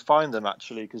managed to find them,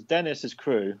 actually, because Dennis's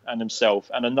crew and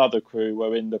himself and another crew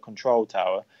were in the control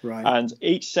tower, and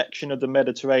each section of the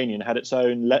Mediterranean had its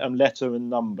own letter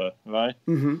and number, right?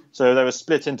 So they were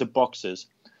split into boxes.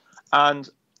 And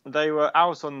they were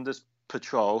out on this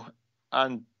patrol,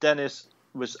 and Dennis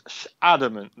was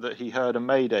adamant that he heard a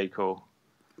mayday call.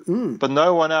 But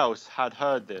no one else had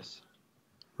heard this.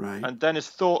 Right. And Dennis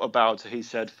thought about it, he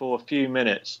said, for a few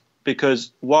minutes,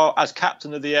 because while as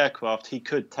captain of the aircraft, he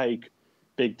could take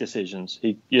big decisions.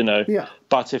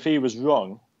 But if he was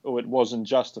wrong or it wasn't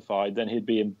justified, then he'd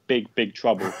be in big, big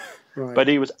trouble. But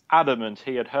he was adamant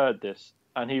he had heard this,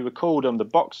 and he recalled him the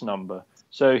box number.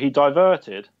 So he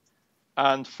diverted.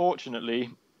 And fortunately,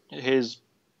 his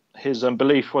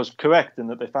belief was correct in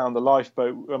that they found the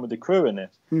lifeboat with the crew in it.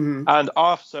 And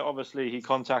after, obviously, he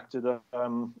contacted a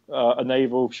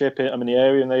naval ship in the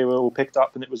area, and they were all picked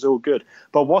up, and it was all good.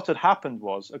 But what had happened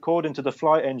was, according to the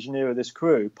flight engineer of this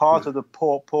crew, part of the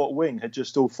port wing had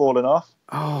just all fallen off.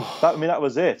 That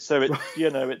was it. So it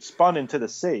it spun into the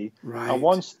sea. And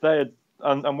once they had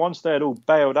all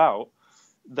bailed out,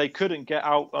 they couldn't get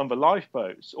out on the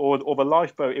lifeboats, or the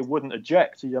lifeboat, it wouldn't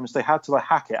eject. They had to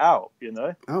hack it out.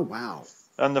 Oh wow!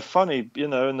 And the funny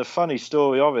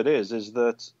story of it is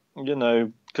that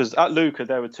because at Lucca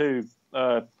there were two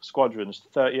squadrons,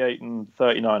 38 and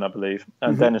 39, I believe,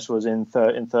 and Dennis was in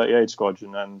 38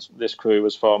 squadron, and this crew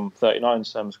was from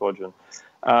 39 squadron,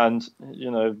 and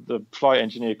the flight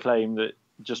engineer claimed that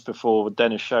just before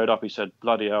Dennis showed up, he said,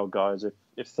 "Bloody hell, guys!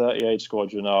 If 38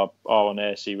 squadron are on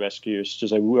air sea rescue, it's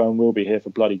just we'll be here for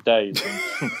bloody days."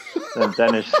 And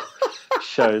Dennis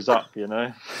shows up, you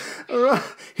know.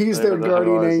 He's their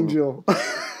guardian angel.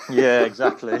 Yeah,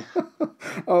 exactly.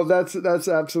 Oh, that's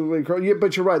absolutely correct. Yeah,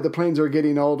 but you're right. The planes are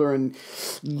getting older, and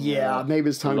maybe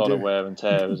it's time to... A lot of wear and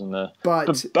tear, isn't there?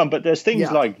 But there's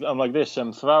things like this.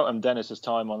 Throughout Dennis's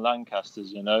time on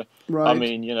Lancasters, you know, right. I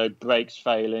mean, you know, brakes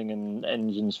failing and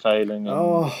engines failing,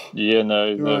 and you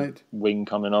know, the wing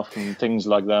coming off and things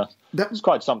like that. That's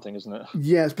quite something, isn't it?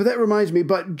 Yes, but that reminds me.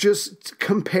 But just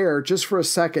compare, just for a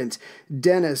second,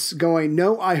 Dennis going,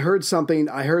 "No, I heard something.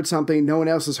 I heard something. No one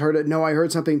else has heard it. No, I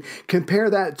heard something." Compare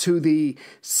that to the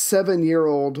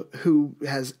 7-year-old who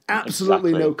has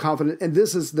absolutely no confidence, and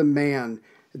this is the man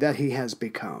that he has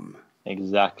become.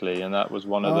 Exactly, and that was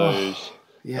one of those.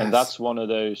 Yes. And that's one of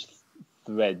those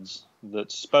threads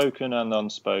that's spoken and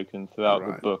unspoken throughout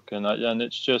the book, and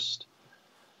it's just.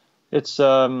 It's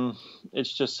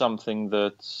just something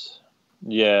that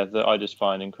I just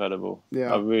find incredible.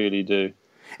 Yeah, I really do.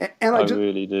 And I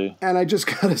really do. And I just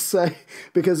gotta say,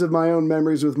 because of my own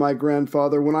memories with my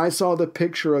grandfather, when I saw the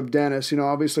picture of Dennis, you know,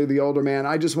 obviously the older man,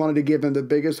 I just wanted to give him the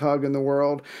biggest hug in the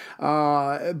world.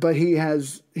 But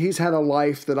he's had a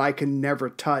life that I can never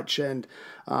touch, and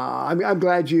I'm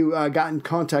glad you got in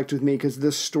contact with me, because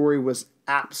this story was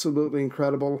absolutely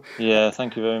incredible. Yeah,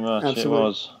 thank you very much. Absolutely. It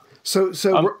was.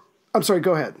 So. I'm sorry,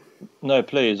 go ahead. No,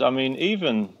 please. I mean,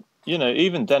 even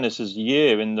Dennis's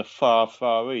year in the far,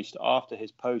 far east after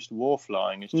his post-war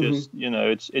flying is just, you know,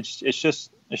 it's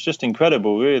just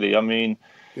incredible, really. I mean,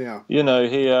 you know,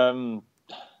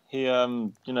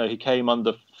 he came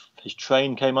under, his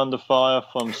train came under fire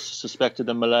from suspected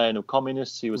Malayan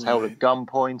communists. He was held at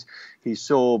gunpoint. He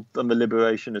saw the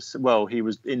liberation as well. He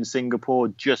was in Singapore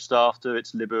just after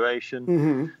its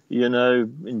liberation. You know,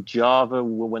 in Java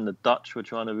when the Dutch were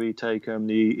trying to retake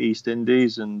the East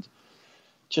Indies, and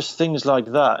just things like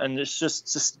that. And it's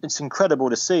just it's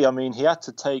incredible to see. I mean, he had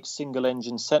to take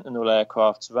single-engine Sentinel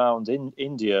aircrafts around in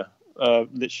India.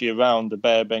 Literally around the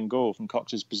Bay of Bengal from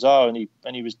Cox's Bazar,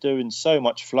 and he was doing so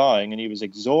much flying, and he was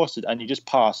exhausted, and he just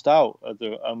passed out at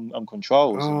the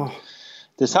controls.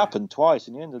 This happened twice,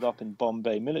 and he ended up in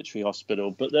Bombay Military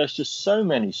Hospital. But there's just so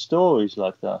many stories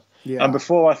like that. Yeah. And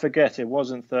before I forget, it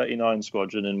wasn't 39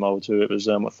 Squadron in Malta; it was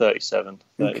 37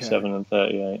 and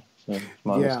 38. So it's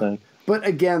my mistake. But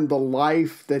again, the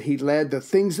life that he led, the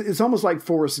things, it's almost like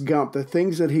Forrest Gump, the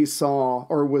things that he saw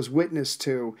or was witness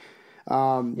to.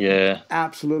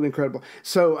 Absolutely incredible.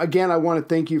 So again, I want to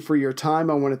thank you for your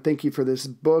time. I want to thank you for this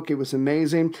book. It was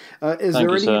amazing. Is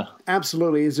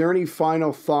there any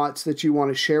final thoughts that you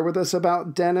want to share with us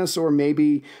about Dennis, or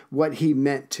maybe what he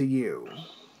meant to you?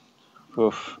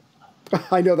 Oof.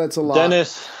 I know that's a lot.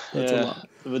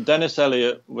 Dennis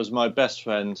Elliott was my best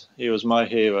friend. He was my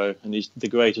hero, and he's the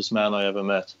greatest man I ever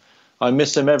met. I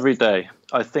miss him every day.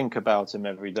 I think about him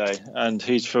every day, and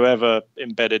he's forever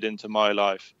embedded into my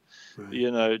life. Right.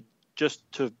 You know, just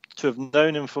to have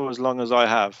known him for as long as I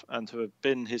have, and to have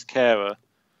been his carer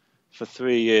for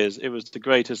 3 years, it was the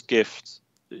greatest gift,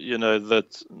 you know,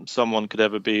 that someone could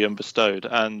ever be bestowed,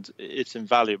 and it's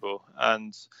invaluable.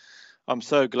 And I'm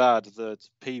so glad that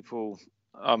people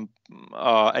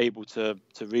are able to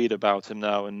read about him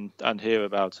now and hear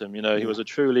about him. You know, he was a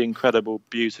truly incredible,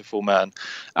 beautiful man.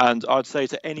 And I'd say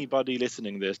to anybody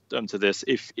listening to this,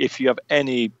 if you have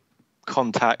any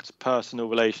contact, personal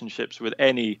relationships with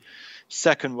any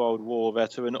Second World War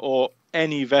veteran or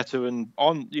any veteran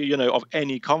of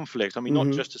any conflict. I mean,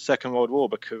 not just the Second World War,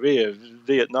 but Korea,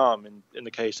 Vietnam, in the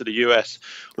case of the US,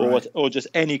 or just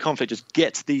any conflict. Just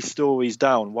get these stories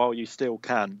down while you still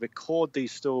can. Record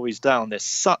these stories down. There's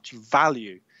such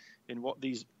value in what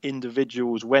these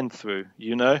individuals went through,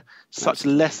 you know, such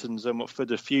lessons for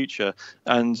the future.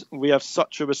 And we have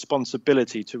such a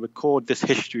responsibility to record this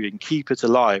history and keep it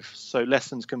alive so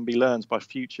lessons can be learned by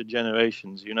future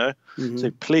generations, you know.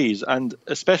 So please, and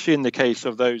especially in the case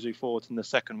of those who fought in the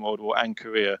Second World War and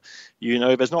Korea, you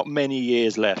know, there's not many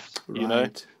years left, you know.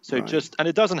 So and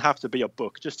it doesn't have to be a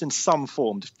book, just in some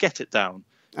form, just get it down.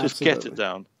 Just get it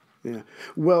down. Yeah,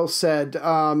 well said,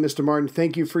 Mr. Martin.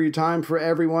 Thank you for your time. For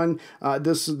everyone,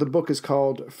 the book is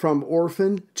called From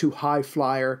Orphan to High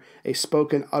Flyer, a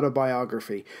spoken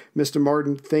autobiography. Mr.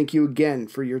 Martin, thank you again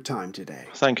for your time today.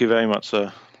 Thank you very much,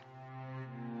 sir.